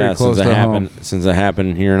 Very close to home. Since it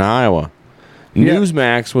happened here in Iowa. Yeah.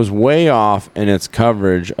 Newsmax was way off in its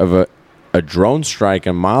coverage of a drone strike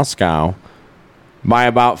in Moscow by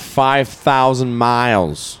about 5,000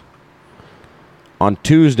 miles. On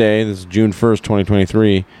Tuesday, this is June 1st,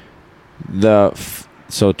 2023,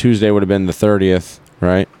 so Tuesday would have been the 30th,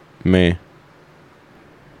 right? May.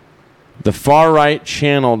 The far-right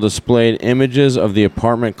channel displayed images of the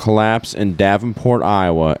apartment collapse in Davenport,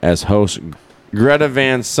 Iowa, as host Greta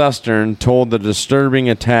Van Susteren told the disturbing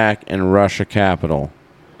attack in Russia capital.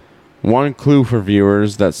 One clue for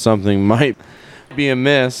viewers that something might be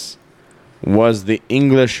amiss was the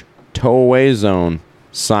English tow-away zone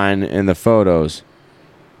sign in the photos.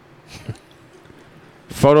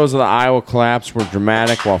 Photos of the Iowa collapse were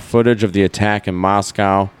dramatic, while footage of the attack in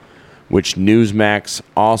Moscow, which Newsmax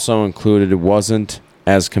also included, wasn't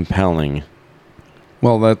as compelling.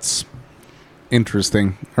 Well, that's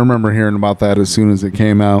interesting. I remember hearing about that as soon as it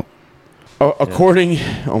came out.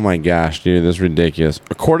 Oh my gosh, dude, this is ridiculous.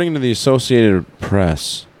 According to the Associated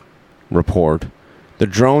Press report, the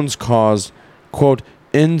drones caused, quote,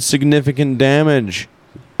 insignificant damage,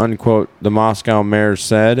 unquote, the Moscow mayor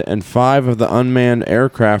said, and 5 of the unmanned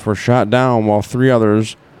aircraft were shot down while 3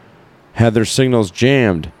 others had their signals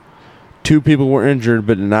jammed. 2 people were injured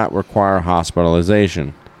but did not require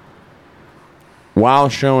hospitalization. While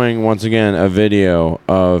showing, once again, a video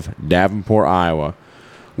of Davenport, Iowa,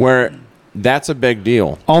 where that's a big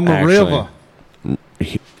deal. On the river.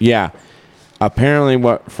 Yeah. Apparently,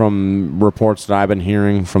 what from reports that I've been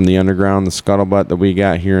hearing from the underground, the scuttlebutt that we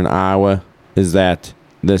got here in Iowa, is that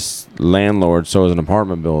this landlord, so is an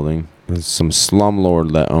apartment building, there's some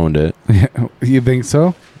slumlord that owned it. You think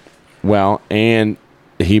so? Well, and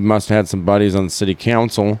he must have had some buddies on the city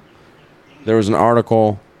council. There was an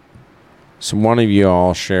article, one of you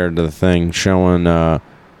all shared the thing showing that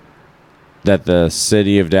the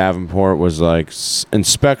city of Davenport was like,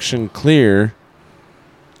 inspection clear.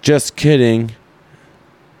 Just kidding.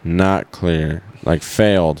 Not clear. Like,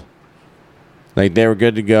 failed. Like, they were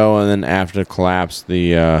good to go, and then after the collapse,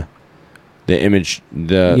 the image,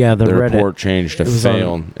 the report changed to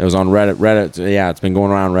failed. It was on Reddit. Reddit, it's been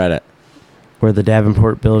going around Reddit. Where the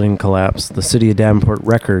Davenport building collapsed, the City of Davenport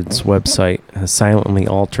Records website has silently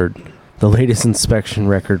altered the latest inspection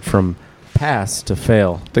record from pass to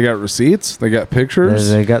fail. They got receipts? They got pictures?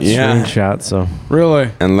 They got screenshots, so.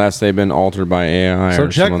 Really? Unless they've been altered by AI. So or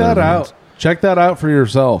check that out. Check that out for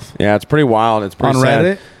yourself. Yeah, it's pretty wild. It's pretty on sad.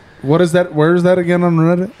 Reddit. What is that? Where is that again on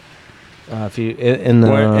Reddit? If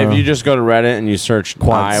you just go to Reddit and you search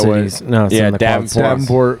Quad Iowa, cities. No, it's in the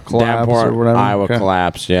Davenport collapse or whatever. Iowa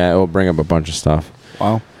collapse. Yeah, it will bring up a bunch of stuff.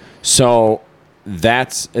 Wow. So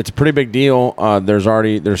it's a pretty big deal.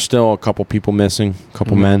 There's still a couple people missing, a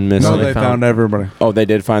couple men missing. No, they found everybody. Oh, they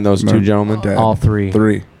did find those 2 gentlemen. Dead. All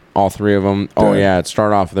 3. All 3 of them. Oh yeah, it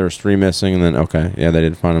started off there was 3 missing, and then they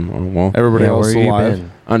did find them. Oh, well, everybody else alive.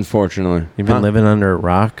 Unfortunately, you've been living under a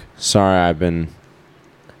rock. Sorry, I've been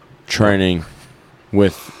training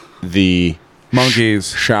with the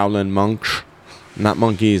monkeys, Shaolin monks, not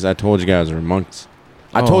monkeys. I told you guys they were monks.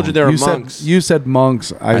 I told you they were monks. You said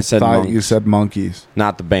monks. I said thought monks. you said monkeys.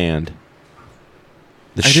 Not the band.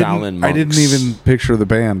 The Shaolin monks. I didn't even picture the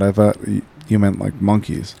band. I thought you meant like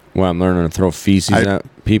monkeys. Well, I'm learning to throw feces at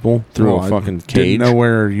people through a fucking cage. Didn't know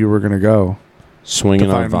where you were gonna go. Swinging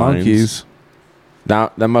to on find vines. Monkeys.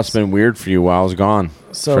 That must have been weird for you while I was gone.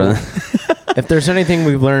 So, if there's anything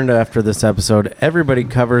we've learned after this episode, everybody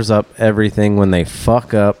covers up everything when they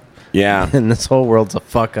fuck up. Yeah. And this whole world's a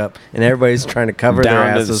fuck up, and everybody's trying to cover their Down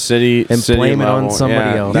to asses the city blame it level. on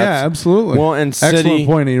somebody else. Yeah, absolutely. Well, and excellent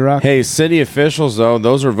point, E-Rock. Hey, city officials though,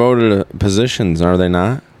 those are voted positions, are they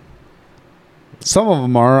not? Some of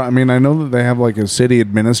them are. I mean, I know that they have like a city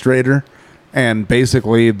administrator, and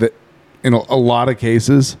basically, in a lot of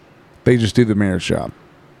cases, they just do the mayor's job.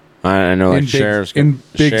 I know, like sheriffs in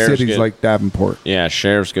big cities like Davenport. Yeah,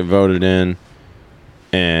 sheriffs get voted in,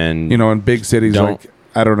 and in big cities like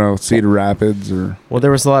I don't know, Cedar Rapids or. Well,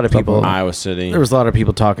 there was a lot of people. Iowa City. There was a lot of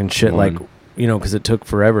people talking shit, because it took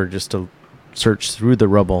forever just to search through the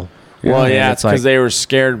rubble. Well, yeah, it's because they were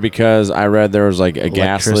scared because I read there was like a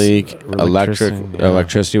gas leak,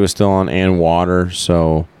 electricity was still on, and water.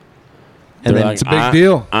 So, and then it's a big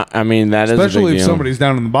deal. I mean, that is especially a big if deal. somebody's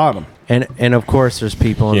down in the bottom. And of course, there's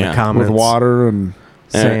people in the comments with water and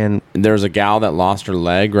saying there's a gal that lost her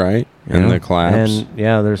leg, right, in the collapse. And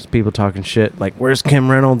there's people talking shit like, "Where's Kim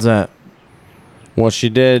Reynolds at?" Well, she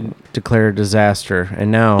did declare a disaster,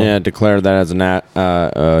 and now declare that as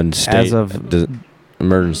a state as of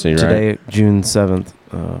emergency. Today, right? June 7th,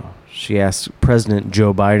 she asked President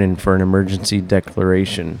Joe Biden for an emergency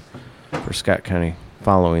declaration for Scott County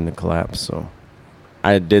following the collapse. So,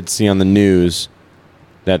 I did see on the news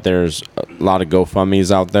that there's a lot of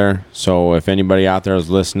GoFundMe's out there. So if anybody out there is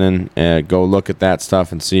listening, go look at that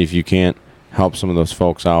stuff and see if you can't help some of those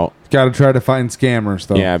folks out. Got to try to find scammers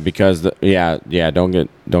though. Yeah, because don't get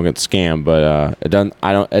scammed. But it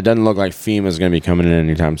doesn't look like FEMA's going to be coming in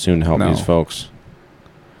anytime soon to help these folks.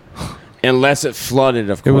 Unless it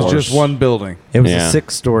flooded, of course. It was just one building. It was a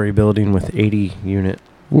 6-story building with 80 unit.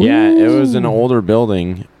 Yeah, it was an older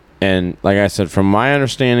building. And like I said, from my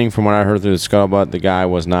understanding, from what I heard through the scuttlebutt, the guy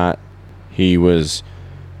was not. He was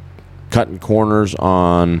cutting corners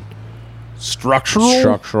on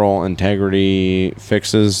structural integrity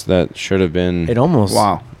fixes that should have been. It almost.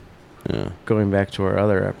 Wow. Yeah. Going back to our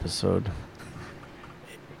other episode.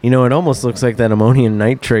 It almost looks like that ammonium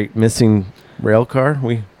nitrate missing rail car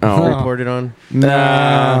we reported on.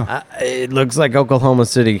 Nah. It looks like Oklahoma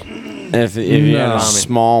City. If you had a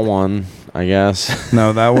small one, I guess.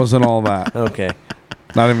 No, that wasn't all that. Okay.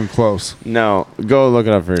 Not even close. No, go look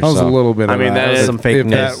it up for yourself. That was a little bit of that is some fake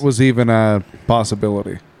news. If that was even a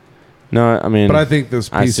possibility. No, I mean. But I think this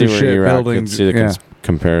I piece see of where shit you're at. building. Could see the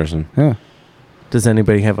comparison. Yeah. Does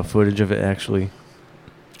anybody have a footage of it actually?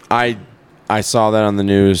 I saw that on the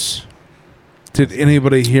news. Did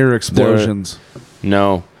anybody hear explosions?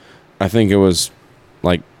 No. I think it was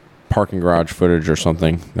like parking garage footage or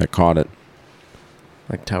something that caught it.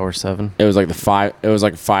 Like Tower 7? It was like a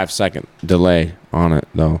 5-second delay on it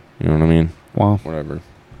though. You know what I mean? Wow. Whatever.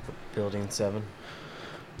 Building 7?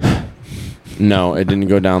 No, it didn't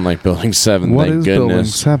go down like Building 7. What thank is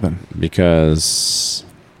goodness, Building 7? Because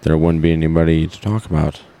there wouldn't be anybody to talk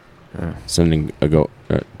about sending to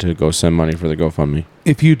go send money for the GoFundMe.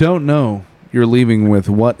 If you don't know, you're leaving with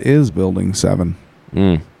what is Building 7?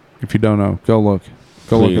 If you don't know, go look.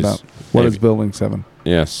 Go look it up. What is Building 7?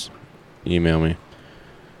 Yes. Email me.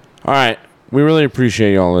 All right. We really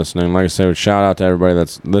appreciate y'all listening. Like I said, shout out to everybody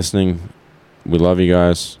that's listening. We love you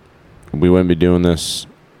guys. We wouldn't be doing this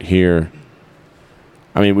here.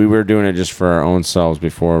 I mean, we were doing it just for our own selves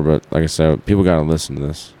before, but like I said, people got to listen to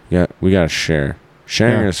this. Yeah, we got to share.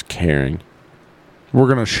 Sharing is caring. We're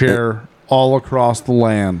going to share all across the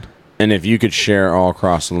land. And if you could share all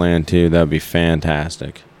across the land too, that would be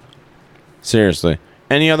fantastic. Seriously.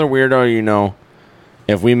 Any other weirdo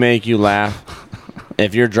if we make you laugh,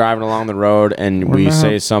 if you're driving along the road and we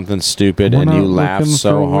say something stupid and you laugh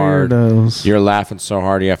so hard, you're laughing so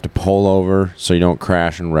hard you have to pull over so you don't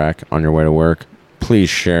crash and wreck on your way to work, please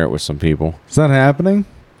share it with some people. Is that happening?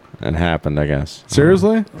 It happened, I guess.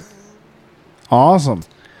 Seriously? Awesome.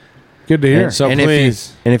 Good to hear.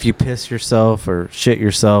 If you piss yourself or shit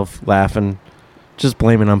yourself laughing, just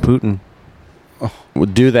blame it on Putin. We'll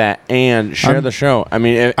do that and share the show. I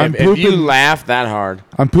mean, if you laugh that hard.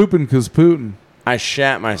 I'm pooping because Putin. I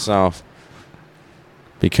shat myself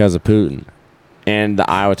because of Putin. And the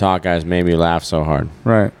Iowa Talk guys made me laugh so hard.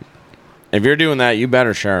 Right. If you're doing that, you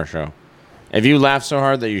better share our show. If you laugh so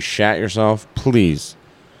hard that you shat yourself, please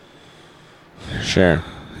share.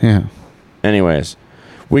 Yeah. Anyways,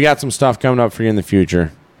 we got some stuff coming up for you in the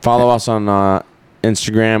future. Follow us on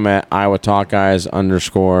Instagram at Iowa Talk Guys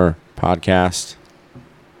 _podcast.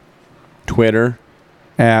 Twitter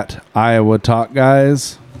at Iowa Talk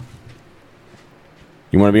Guys.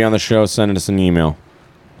 You want to be on the show, send us an email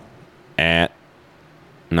it's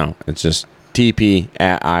just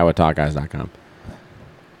tp@iowatalkguys.com.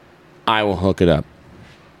 I will hook it up.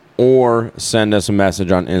 Or send us a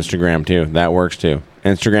message on Instagram too. That works too.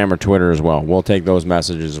 Instagram or Twitter as well. We'll take those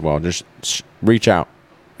messages as well. Just reach out.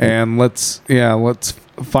 And let's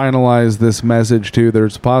finalize this message too.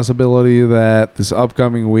 There's a possibility that this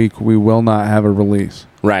upcoming week we will not have a release.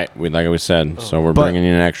 Right, like we said. So we're bringing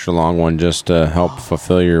in an extra long one just to help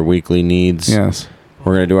fulfill your weekly needs. Yes.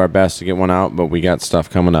 We're going to do our best to get one out, but we got stuff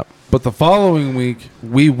coming up. But the following week,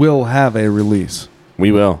 we will have a release.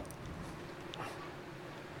 We will.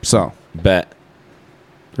 So. Bet.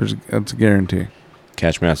 That's a guarantee.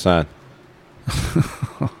 Catch me outside.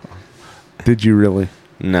 Did you really?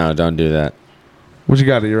 No, don't do that. What you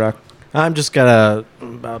got, E-Rock? I'm just about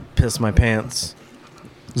piss my pants.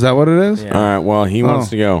 Is that what it is? Yeah. All right, well, he wants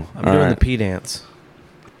to go. I'm doing the pee dance.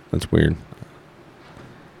 That's weird.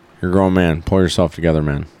 You're a grown man. Pull yourself together,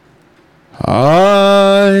 man.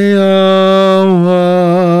 Iowa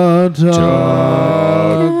Talk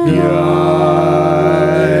Guys.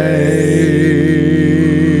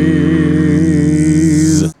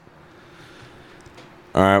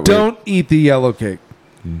 All right, right. Don't eat the yellow cake.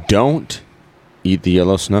 Don't eat the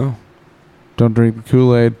yellow snow. Don't drink the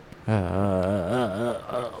Kool-Aid.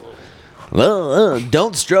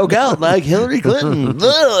 Don't stroke out like Hillary Clinton.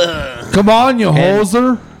 Come on, you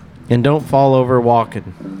hoser. And don't fall over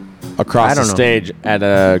walking. Across the stage at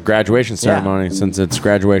a graduation ceremony since it's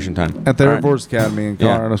graduation time. At the Air Force Academy in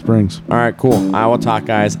Colorado Springs. All right, cool. I will talk,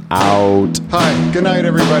 guys. Out. Hi. Good night,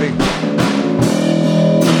 everybody.